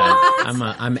don't know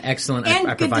that. I'm excellent.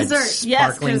 I provide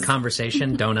sparkling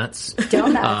conversation, donuts.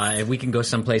 We can go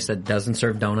someplace that doesn't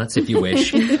serve donuts if you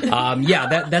wish.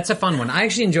 That's a fun one. I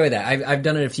actually enjoy that. I've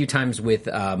done it a few times with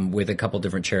a couple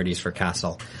different charities for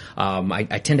Castle. I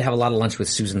tend to have a lot of lunch with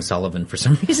Susan Sullivan for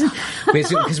some reason,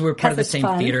 because we're part of the same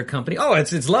theater company. Oh,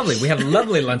 it's lovely. We have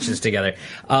lovely lunches together.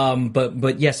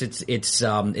 But yes, it's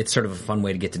sort of a fun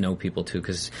way to get to know people too,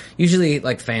 because usually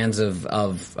like fans of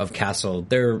Castle,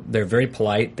 they're very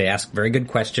polite. They ask very good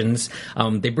questions.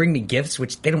 They bring me gifts,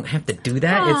 which they don't have to do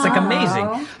that. Aww. It's like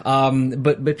amazing.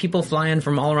 But people fly in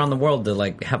from all around the world to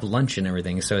like have lunch and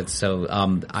everything. So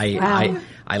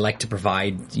I like to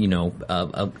provide,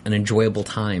 an enjoyable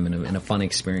time and a fun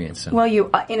experience. So. Well,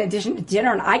 you, in addition to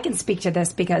dinner, and I can speak to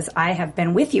this because I have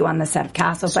been with you on the set of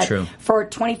Castle, but true. For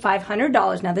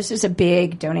 $2,500, now this is a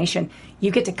big donation,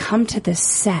 you get to come to the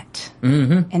set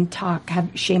and talk, have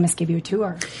Seamus give you a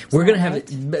tour. We're going to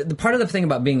have, the part of the thing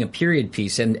about being a period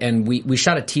piece, and we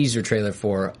shot a teaser trailer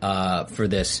for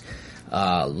this,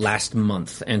 last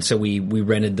month, and so we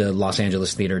rented the Los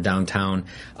Angeles Theater downtown.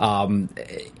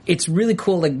 It's really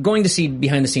cool, like going to see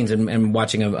behind the scenes and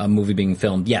watching a movie being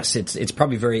filmed. Yes, it's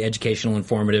probably very educational,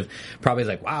 informative. Probably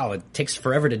like, wow, it takes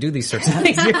forever to do these sorts of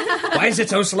things. Why is it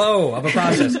so slow of a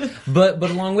process? But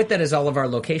along with that is all of our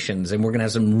locations, and we're gonna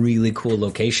have some really cool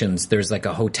locations. There's like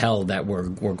a hotel that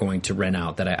we're going to rent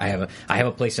out. That I have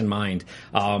a place in mind.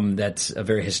 That's a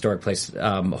very historic place.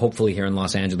 Hopefully here in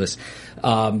Los Angeles.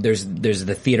 There's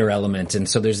the theater element, and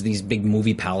so there's these big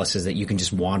movie palaces that you can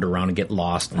just wander around and get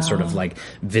lost and sort of like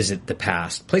visit the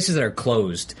past. Places that are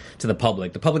closed to the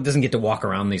public. The public doesn't get to walk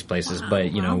around these places,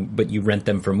 but you rent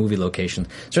them for movie locations.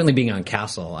 Certainly being on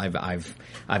Castle, I've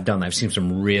done that. I've seen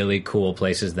some really cool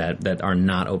places that are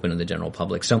not open to the general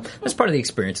public. So that's part of the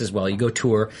experience as well. You go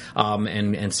tour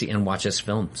and see and watch us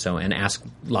film. So and ask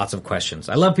lots of questions.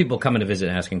 I love people coming to visit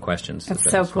and asking questions. That's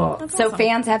so cool. That's awesome.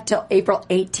 Fans have till April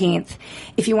 18th.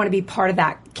 If you want to be part of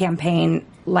that campaign,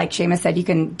 like Seamus said, you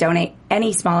can donate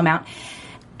any small amount.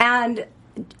 And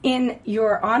in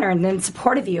your honor and in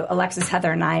support of you, Alexis,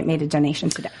 Heather, and I made a donation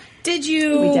today. Did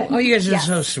you? We did. Oh, you guys are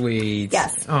so sweet.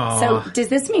 Yes. Aww. So does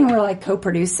this mean we're like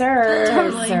co-producers?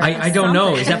 Totally. I don't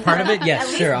know. Is that part of it?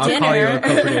 Yes, sure. I'll call you a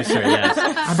co-producer. Yes.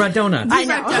 I brought donuts. I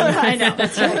know. I know.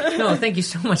 That's right. No, thank you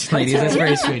so much, ladies. That's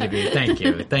very sweet of you. Thank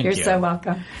you. Thank you. You're so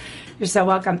welcome. You're so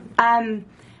welcome.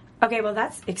 Okay, well,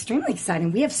 that's extremely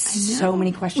exciting. We have so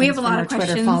many questions. We have a lot of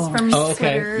questions from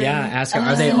Twitter. Yeah, ask her.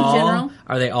 Are they all?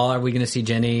 Are they all? Are we going to see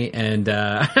Jenny and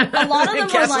a lot of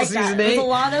them were like that. There's a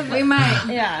lot of we might.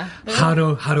 Yeah. How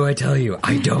do I tell you?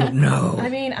 I don't know. I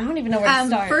mean, I don't even know where to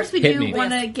start. First, we do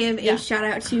want to give a shout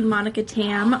out to Monica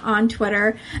Tam on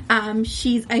Twitter.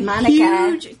 She's a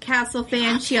huge Castle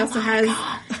fan. She also has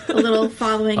a little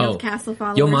following of Castle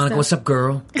followers. Yo, Monica, what's up,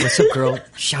 girl? What's up, girl?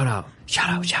 Shout out.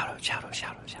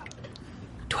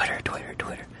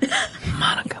 Twitter.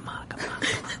 Monica.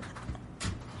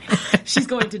 She's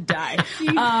going to die.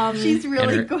 She's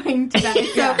really going to die.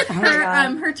 So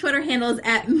her Twitter handle is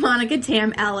at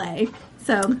MonicaTamLA.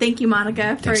 So thank you,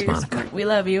 Monica, for your support. We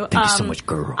love you. Thank you so much,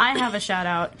 girl. I have a shout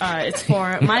out. It's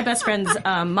for my best friend's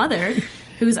mother,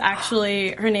 who's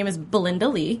actually, her name is Belinda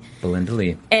Lee. Belinda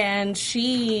Lee. And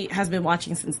she has been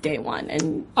watching since day one,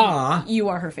 and you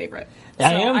are her favorite. So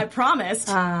I am? I promised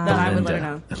that Belinda, I would let her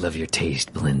know. I love your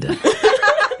taste, Belinda.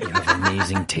 You have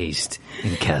amazing taste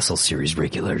in Castle series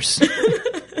regulars.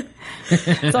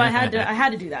 So I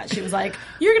had to do that. She was like,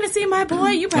 "You're going to see my boy.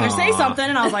 You better say something."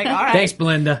 And I was like, "All right." Thanks,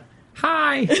 Belinda.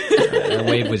 Hi. That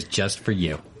wave was just for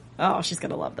you. Oh, she's going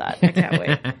to love that. I can't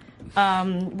wait.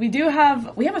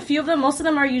 We have a few of them. Most of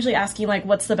them are usually asking like,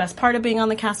 what's the best part of being on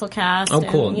the Castle cast? Oh,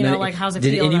 cool. And, like how's it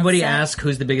feel? Did anybody ask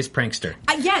who's the biggest prankster?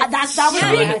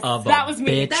 That was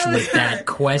me. Bitch with that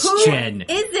question.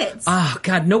 Who is it? Oh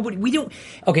God, nobody. We don't.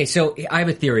 Okay, so I have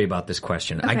a theory about this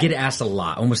question. Okay. I get asked a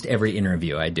lot, almost every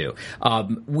interview I do.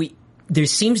 There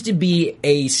seems to be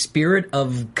a spirit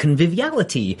of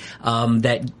conviviality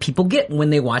that people get when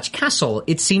they watch Castle.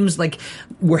 It seems like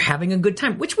we're having a good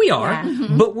time, which we are,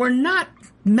 but we're not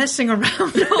messing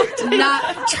around,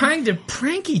 not trying to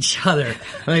prank each other.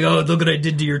 Like, oh, look what I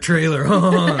did to your trailer.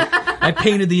 I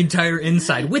painted the entire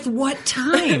inside. With what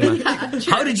time?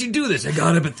 How did you do this? I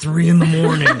got up at 3 a.m.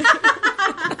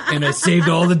 and I saved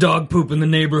all the dog poop in the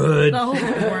neighborhood. Oh,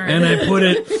 and I put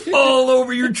it all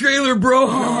over your trailer, bro.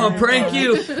 Oh, prank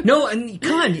you. No, and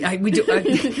come on,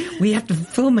 we have to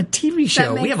film a TV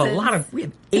show. We have we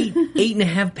have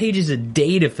 8.5 pages a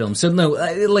day to film. So no,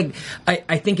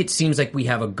 I think it seems like we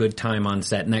have a good time on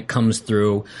set, and that comes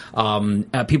through.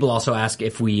 People also ask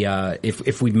if we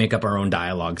make up our own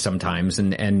dialogue sometimes,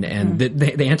 and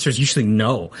the answer is usually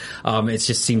no. It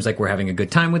just seems like we're having a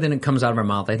good time with it, and it comes out of our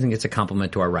mouth. I think it's a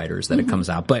compliment to our writers that it comes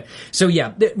out. But so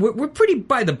yeah, we're pretty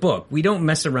by the book. We don't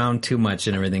mess around too much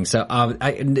and everything. So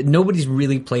nobody's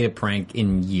really played a prank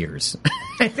in years.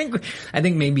 I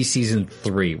think maybe season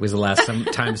 3 was the last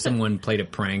time someone played a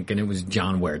prank, and it was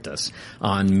John Huertas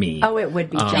on me. Oh, it would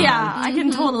be John. Yeah, I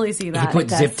can totally see that. He put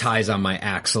zip ties on my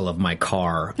axle of my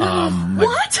car,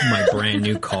 my brand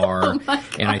new car,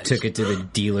 and I took it to the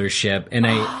dealership, and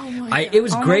it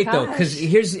was great though, because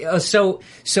here's so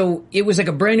it was like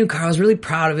a brand new car. I was really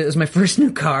proud of it. It was my first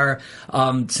new car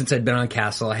since I'd been on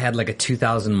Castle. I had like a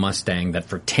 2000 Mustang that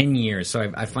for 10 years.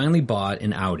 So I finally bought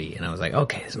an Audi, and I was like,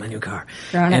 okay, this is my new car.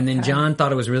 And then John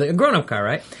thought it was really a grown-up car,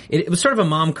 right? It was sort of a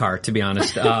mom car, to be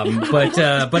honest, but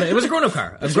it was a grown-up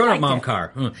car, a grown-up mom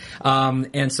car.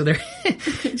 And so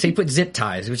so he put zip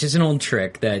ties, which is an old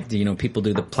trick that people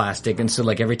do, the plastic, and so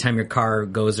like every time your car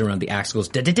goes around, the axle goes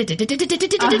and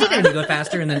you go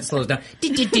faster, and then it slows down.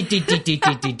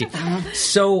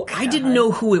 So I didn't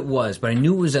know who it was, but I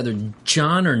knew it was either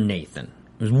John or Nathan.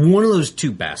 It was one of those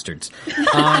two bastards,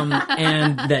 and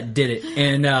that did it.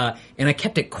 And I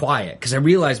kept it quiet because I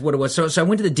realized what it was. So I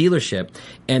went to the dealership,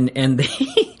 and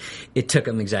it took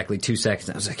them exactly 2 seconds.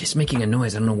 I was like, it's making a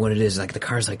noise. I don't know what it is. Like the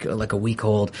car's like a week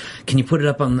old. Can you put it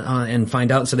up on and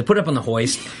find out? So they put it up on the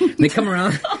hoist. They come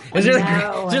around. It's really great.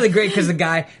 It's really great because the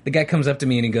guy comes up to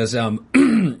me and he goes,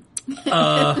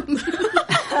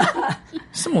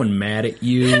 someone mad at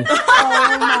you?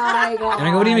 Oh my god! And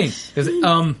I go, what do you mean? He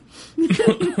goes,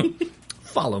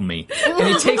 follow me. And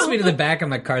he takes me to the back of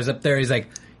my car's up there. He's like,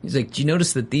 do you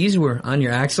notice that these were on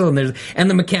your axle? And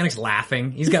the mechanic's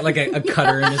laughing. He's got like a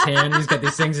cutter in his hand. He's got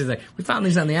these things. He's like, we found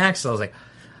these on the axle. I was like,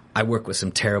 I work with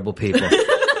some terrible people.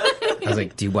 I was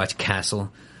like, do you watch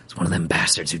Castle? It's one of them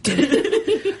bastards who did it.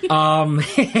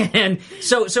 And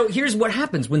so here's what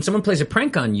happens when someone plays a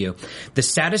prank on you. The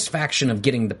satisfaction of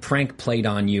getting the prank played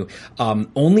on you,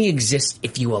 only exists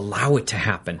if you allow it to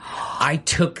happen. I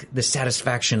took the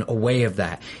satisfaction away of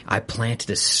that. I planted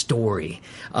a story,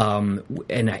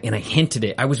 and I hinted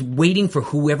it. I was waiting for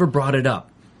whoever brought it up.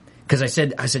 Because I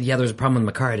said, yeah, there was a problem with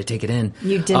my car. I had to take it in.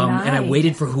 You denied. And I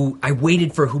waited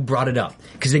for who brought it up.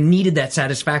 Because they needed that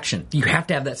satisfaction. You have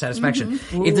to have that satisfaction.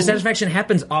 Mm-hmm. If the satisfaction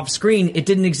happens off screen, it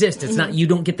didn't exist. It's not, you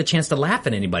don't get the chance to laugh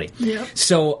at anybody. Yep.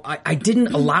 So I didn't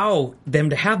allow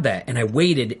them to have that. And I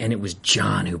waited, and it was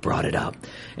John who brought it up.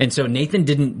 And so Nathan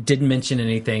didn't mention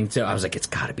anything. So I was like, it's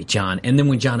gotta be John. And then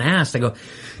when John asked, I go,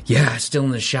 yeah, still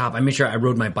in the shop. I made sure I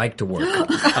rode my bike to work. No, you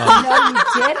didn't.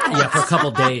 Yeah, for a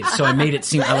couple days. So I made it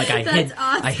seem like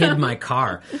I hid my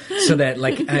car so that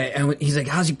he's like,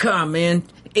 how's your car, man?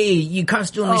 Hey, your car's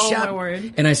still in the shop. My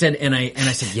word. And I said,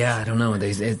 yeah, I don't know.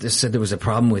 They said there was a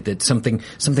problem with it. Something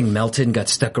melted and got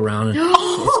stuck around. And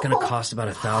it's going to cost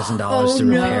about $1,000 to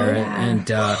repair it. And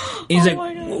he's like,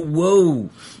 whoa,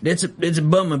 that's a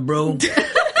bummer, bro.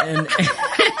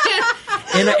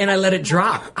 And I let it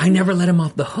drop. I never let him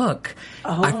off the hook.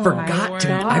 I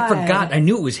forgot. I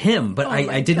knew it was him, but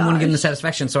I didn't want to give him the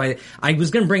satisfaction. So I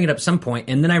was going to bring it up some point,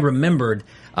 and then I remembered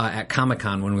at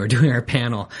Comic-Con when we were doing our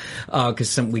panel,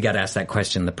 because we got asked that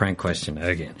question, the prank question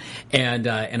again, and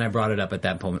I brought it up at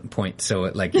that point. So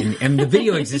and the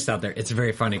video exists out there. It's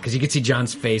very funny because you can see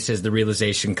John's face as the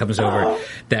realization comes over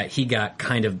that he got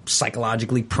kind of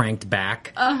psychologically pranked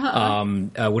back.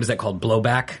 What is that called?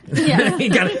 Blowback. Yeah. he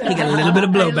got a little bit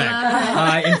of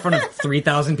blowback in front of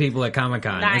 3,000 people at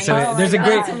Comic-Con. Nice. And so there's a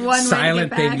great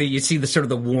silent thing that you see the sort of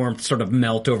the warmth sort of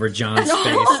melt over John's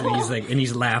face, and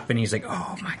he's laughing. He's like,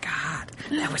 "Oh my god,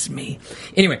 that was me."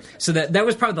 Anyway, so that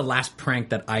was probably the last prank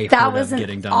that I heard of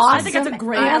getting done. Awesome I think that's a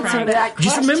great answer prank. to that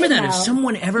question. Just remember that if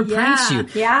someone ever pranks you,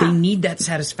 they need that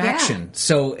satisfaction. Yeah.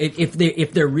 So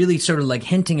if they're really sort of like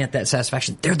hinting at that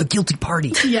satisfaction, they're the guilty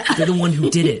party. Yeah. They're the one who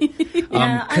did it.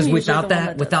 Because without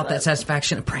that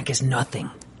satisfaction, a prank is nothing.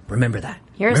 Remember that.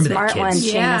 You're Remember a smart one,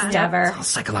 Seamus Dever. It's all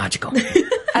psychological.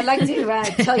 I'd like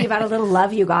to tell you about a little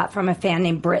love you got from a fan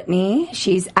named Brittany.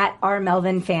 She's at our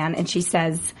Melvin fan, and she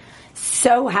says,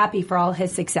 so happy for all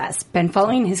his success. Been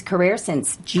following his career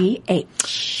since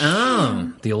GH.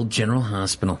 Oh, the old General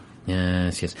Hospital.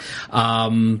 Yes.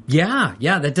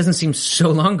 Yeah, that doesn't seem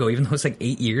so long ago, even though it's like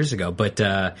 8 years ago. But,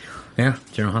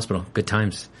 General Hospital. Good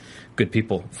times. Good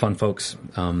people. Fun folks.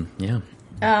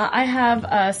 I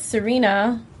have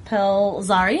Serena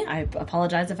Pelzari. I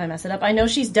apologize if I mess it up. I know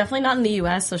she's definitely not in the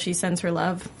U.S., so she sends her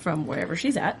love from wherever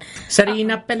she's at.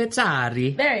 Serena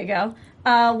Pelzari. There you go.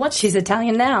 She's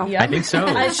Italian now. Yep. I think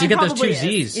so. She got those two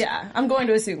Z's. Yeah, I'm going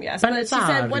to assume yes. But she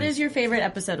said, what is your favorite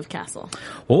episode of Castle?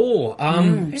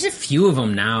 There's a few of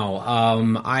them now.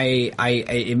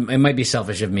 It might be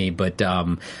selfish of me, but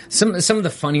some of the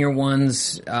funnier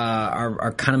ones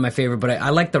are kind of my favorite. But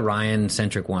I like the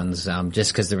Ryan-centric ones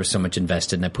just because there was so much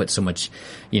invested, and I put so much,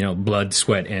 blood,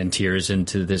 sweat, and tears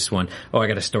into this one. Oh, I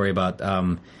got a story about.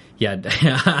 Yeah,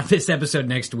 this episode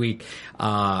next week,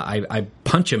 I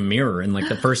punch a mirror in like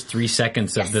the first 3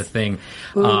 seconds of the thing.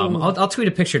 I'll tweet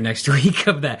a picture next week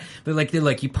of that. They're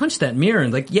like, you punched that mirror,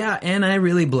 and like, yeah, and I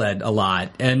really bled a lot.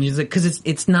 And he's like, because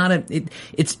it's not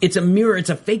it's a mirror,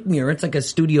 it's a fake mirror, it's like a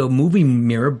studio movie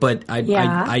mirror, but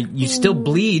you still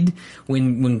bleed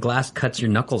when glass cuts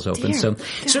your knuckles open. So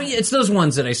yeah, it's those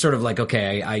ones that I sort of like.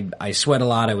 Okay, I sweat a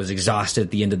lot. I was exhausted at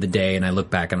the end of the day, and I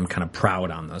look back and I'm kind of proud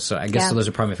on those. So I guess those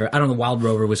are probably my favorite. I don't know. Wild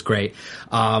Rover was great.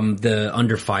 The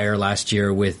Under Fire last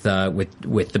year with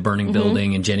the burning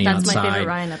building and Jenny outside. That's my favorite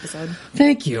Ryan episode.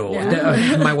 Thank you.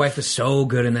 Yeah. My wife was so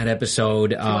good in that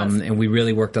episode, and we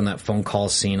really worked on that phone call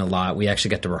scene a lot. We actually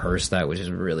got to rehearse that, which is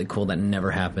really cool. That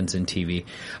never happens in TV.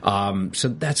 So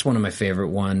that's one of my favorite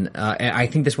one. I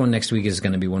think this one next week is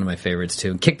going to be one of my favorites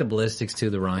too. Kick the Ballistics too,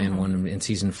 the Ryan one in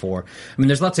season 4. I mean,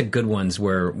 there's lots of good ones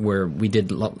where we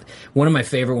did. One of my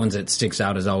favorite ones that sticks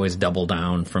out is always Double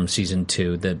Down from season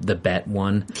 2, the bet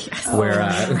one, where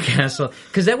Castle,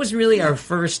 because that was really our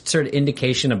first sort of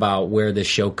indication about where the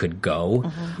show could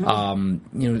go.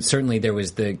 Certainly there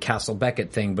was the Castle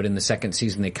Beckett thing, but in the second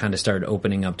season they kind of started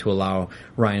opening up to allow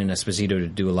Ryan and Esposito to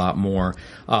do a lot more.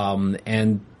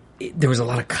 And there was a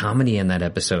lot of comedy in that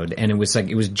episode, and it was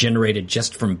generated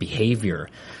just from behavior.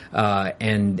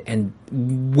 And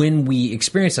when we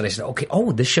experienced it, I said, okay,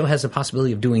 this show has the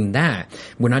possibility of doing that.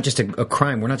 We're not just a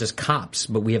crime. We're not just cops,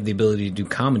 but we have the ability to do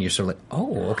comedy. You're sort of like,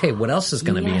 okay, what else is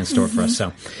going to be in store for us?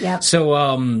 So,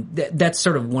 that's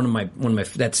sort of one of my,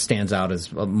 that stands out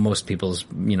as most people's,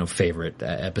 favorite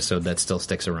episode that still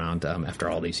sticks around, after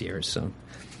all these years. So,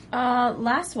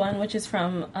 last one, which is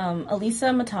from, Elisa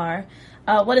Matar.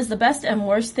 What is the best and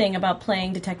worst thing about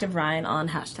playing Detective Ryan on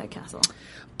 #Castle?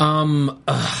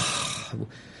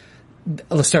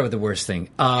 Let's start with the worst thing.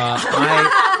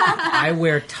 I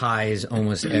wear ties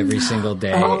almost every single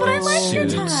day. I like your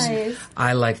ties.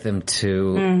 I like them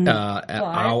too.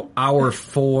 Hour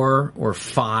 4 or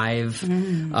 5,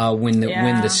 when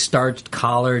the starched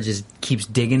collar just keeps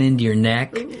digging into your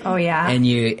neck. Oh yeah. And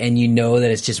you know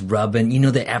that it's just rubbing. You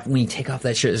know that when you take off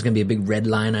that shirt, there's going to be a big red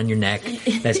line on your neck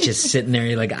that's just sitting there.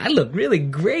 You're like, I look really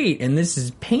great, and this is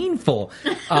painful.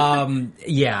 That's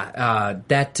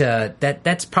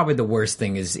probably the worst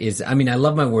thing is I mean, I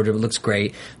love my wardrobe. It looks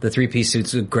great. The 3-piece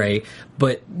suits look great,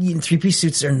 but 3-piece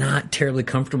suits are not terribly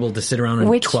comfortable to sit around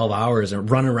in 12 hours and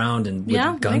run around and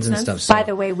with guns and stuff. So, by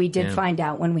the way, we did find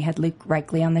out when we had Luke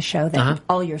Reichley on the show that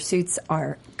all your suits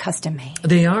are custom made.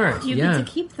 They are. Do you get to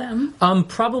keep them?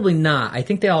 Probably not. I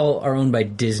think they all are owned by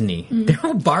Disney. They're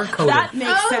all barcoded. That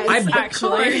makes sense.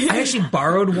 I actually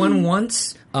borrowed one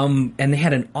once, and they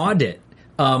had an audit.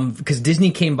 Because Disney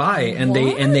came by and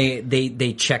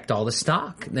they checked all the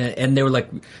stock, and they were like,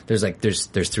 there's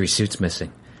 3 suits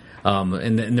missing.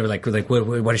 And they were like,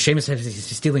 what a shame he's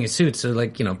stealing his suits. So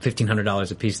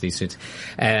 $1,500 a piece, these suits.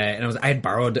 And I had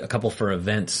borrowed a couple for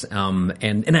events, and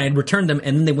I had returned them,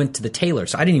 and then they went to the tailor.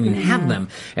 So I didn't even have them.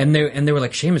 And they were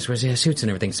like, Seamus, where's his suits and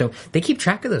everything? So they keep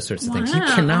track of those sorts of things. You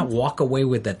cannot walk away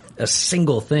with a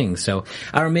single thing. So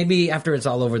I don't know, maybe after it's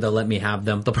all over, they'll let me have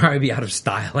them. They'll probably be out of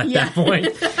style at that point.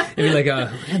 It'd be like,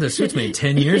 the suits made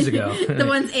 10 years ago. The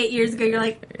ones 8 years ago, you're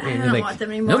like, I don't want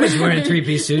them anymore. Nobody's wearing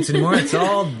 3-piece suits anymore. It's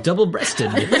all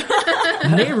double-breasted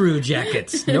Nehru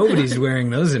jackets. Nobody's wearing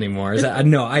those anymore. Those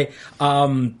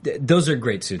are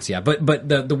great suits, yeah. But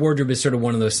the wardrobe is sort of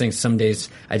one of those things. Some days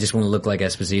I just want to look like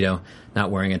Esposito, not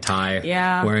wearing a tie,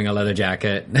 wearing a leather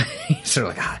jacket. Sort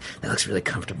of like, that looks really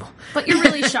comfortable. But you're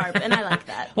really sharp, and I like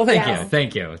that. Well,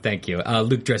 thank you.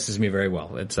 Luke dresses me very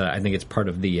well. It's I think it's part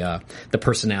of the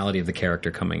personality of the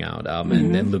character coming out,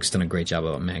 and Luke's done a great job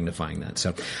of magnifying that.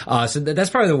 So that's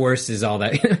probably the worst. Is all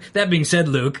that. That being said,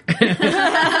 Luke.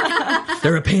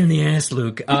 They're a pain in the ass,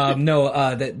 Luke. The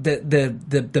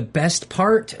best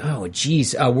part,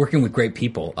 working with great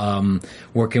people.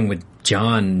 Working with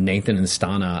John, Nathan, and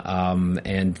Stana,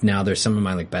 and now they're some of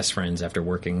my best friends after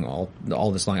working all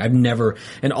this long. I've never,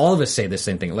 and all of us say the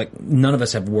same thing. None of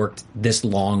us have worked this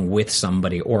long with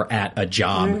somebody or at a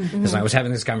job. Because I was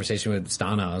having this conversation with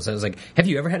Stana. I was like, "Have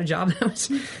you ever had a job that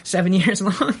was 7 years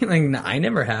long?" No, I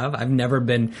never have. I've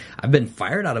been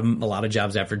fired out of a lot of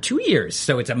jobs after 2 years.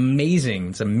 So it's amazing.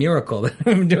 It's a miracle that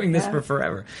I'm doing this for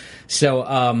forever. So,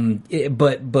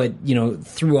 but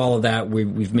through all of that,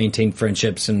 we've maintained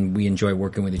friendships, and we enjoy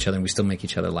working with each other, and we still make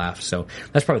each other laugh. So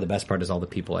that's probably the best part, is all the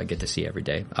people I get to see every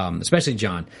day, especially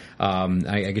John.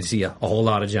 I get to see a whole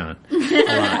lot of John, and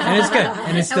it's good,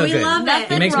 and it's still good. Love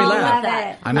it. He makes me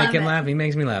laugh. I make him laugh. He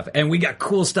makes me laugh, and we got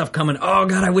cool stuff coming. Oh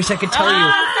God, I wish I could tell you.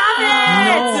 Stop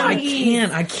it!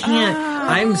 No, I can't.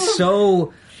 I'm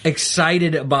so.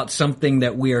 excited about something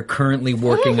that we are currently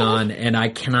working on, and I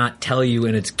cannot tell you,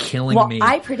 and it's killing me. Well,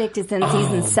 I predict it's in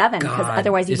season 7 because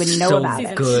otherwise you wouldn't know about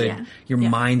it. Good. Yeah. Your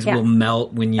minds will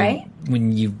melt when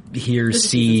you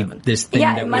see this thing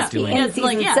that we're doing. It must be in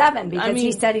season 7 because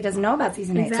he said he doesn't know about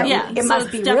season 8. Exactly. So it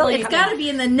must be really. It's got to be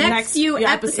in the next few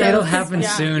episodes. It'll happen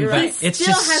soon, but it's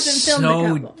just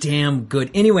so damn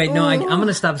good. Anyway, no, I'm going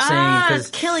to stop saying because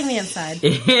it's killing me inside.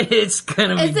 It's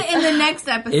gonna be. Is it in the next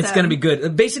episode? It's gonna be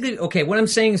good. Basically, okay. What I'm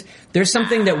saying is, there's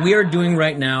something that we are doing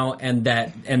right now, and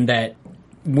that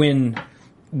when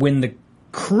the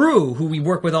crew who we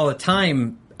work with all the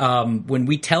time, when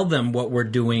we tell them what we're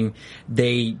doing,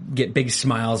 they get big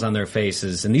smiles on their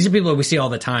faces, and these are people that we see all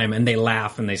the time, and they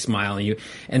laugh and they smile at you,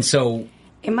 and so.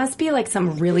 It must be like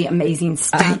some really amazing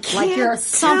stuff. Like you're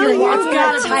walking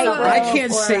on a tightrope. I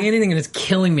can't say anything, and it's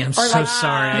killing me. I'm so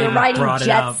sorry. You're riding brought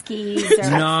jet it up. skis.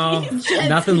 No,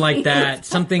 nothing like that.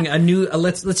 Something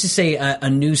let's just say a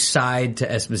new side to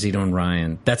Esposito and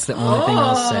Ryan. That's the only thing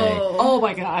I'll say. Oh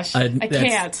my gosh, I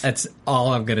can't. That's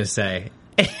all I'm gonna say.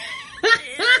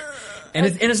 And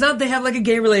it's not they have like a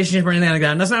gay relationship or anything like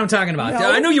that. That's not what I'm talking about.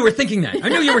 No. I know you were thinking that.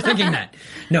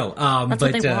 No, that's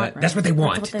what they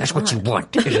want. That's what you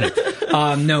want, isn't it?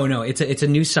 No. It's a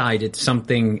new side. It's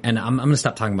something, and I'm gonna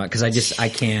stop talking about it because I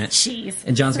can't. Jeez.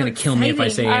 And John's gonna kill me if I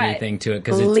say anything to it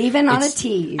because it's leaving on a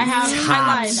tease. I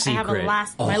have a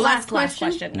last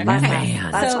question. Okay.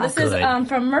 Man, so this is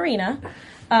from Marina.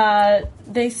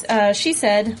 She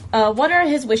said, what are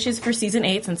his wishes for season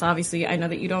 8? Since obviously I know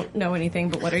that you don't know anything,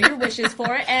 but what are your wishes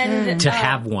for it? And to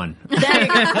have one. There you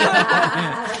go.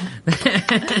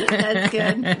 That's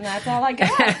good. That's all I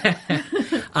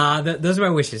got. Those are my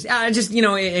wishes. Just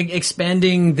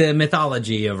expanding the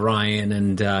mythology of Ryan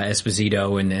and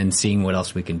Esposito, and seeing what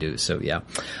else we can do. So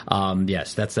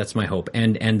yes, that's my hope,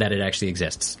 and that it actually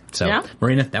exists. So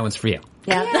Marina, that one's for you.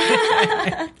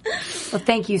 Yeah. Well,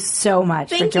 thank you so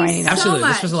much for joining us. Absolutely.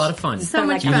 This was a lot of fun. So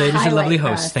much fun. You ladies are lovely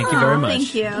hosts. Thank you very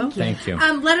much. Thank you.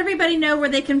 Let everybody know where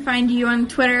they can find you on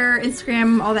Twitter,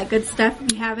 Instagram, all that good stuff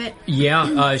if you have it. Yeah.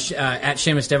 At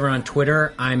Seamus Dever on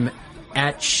Twitter. I'm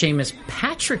at Seamus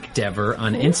Patrick Dever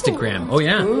on Instagram. Oh,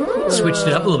 yeah. Switched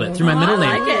it up a little bit. Threw my middle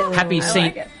name. Happy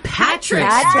St.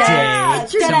 Patrick's Day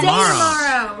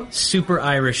tomorrow. Super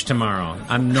Irish tomorrow.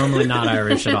 I'm normally not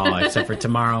Irish at all, except for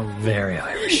tomorrow, very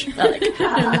Irish.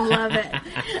 I love it.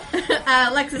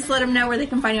 Alexis, let them know where they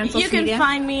can find you on social media. You can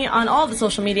find me on all the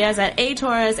social medias at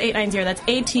atorres890. That's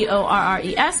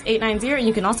ATORRES 890. And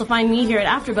you can also find me here at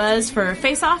AfterBuzz for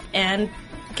Face Off and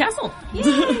Castle.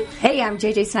 Hey, I'm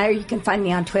JJ Snyder. You can find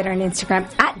me on Twitter and Instagram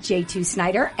at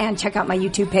J2Snyder, and check out my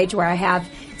YouTube page where I have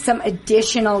some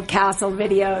additional Castle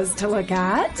videos to look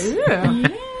at. Ooh.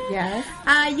 Yes.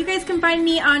 You guys can find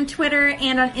me on Twitter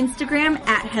and on Instagram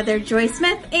at Heather Joy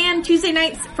Smith, and Tuesday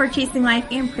nights for Chasing Life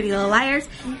and Pretty Little Liars.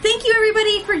 Thank you,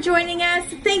 everybody, for joining us.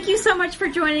 Thank you so much for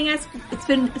joining us. It's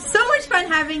been so much fun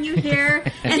having you here,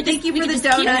 and thank you for the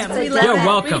donuts. We love You're it.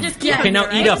 welcome. Okay, now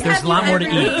eat up. There's a lot more to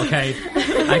eat, okay?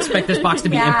 I expect this box to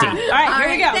be empty. All right,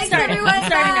 here we go. Thanks, everyone.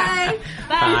 Bye.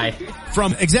 Bye.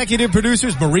 From executive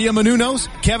producers Maria Menounos,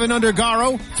 Kevin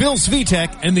Undergaro, Phil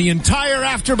Svitek, and the entire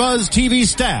AfterBuzz TV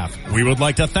staff, we would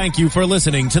like to thank you for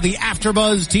listening to the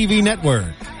AfterBuzz TV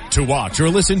network. To watch or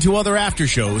listen to other after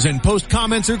shows and post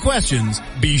comments or questions,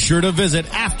 be sure to visit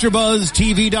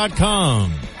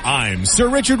AfterBuzzTV.com. I'm Sir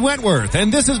Richard Wentworth,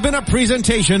 and this has been a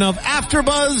presentation of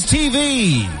AfterBuzz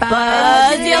TV.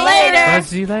 Buzz you later.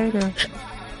 Buzz you later.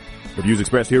 The views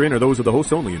expressed herein are those of the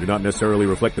hosts only and do not necessarily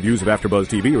reflect the views of AfterBuzz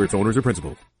TV or its owners or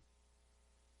principals.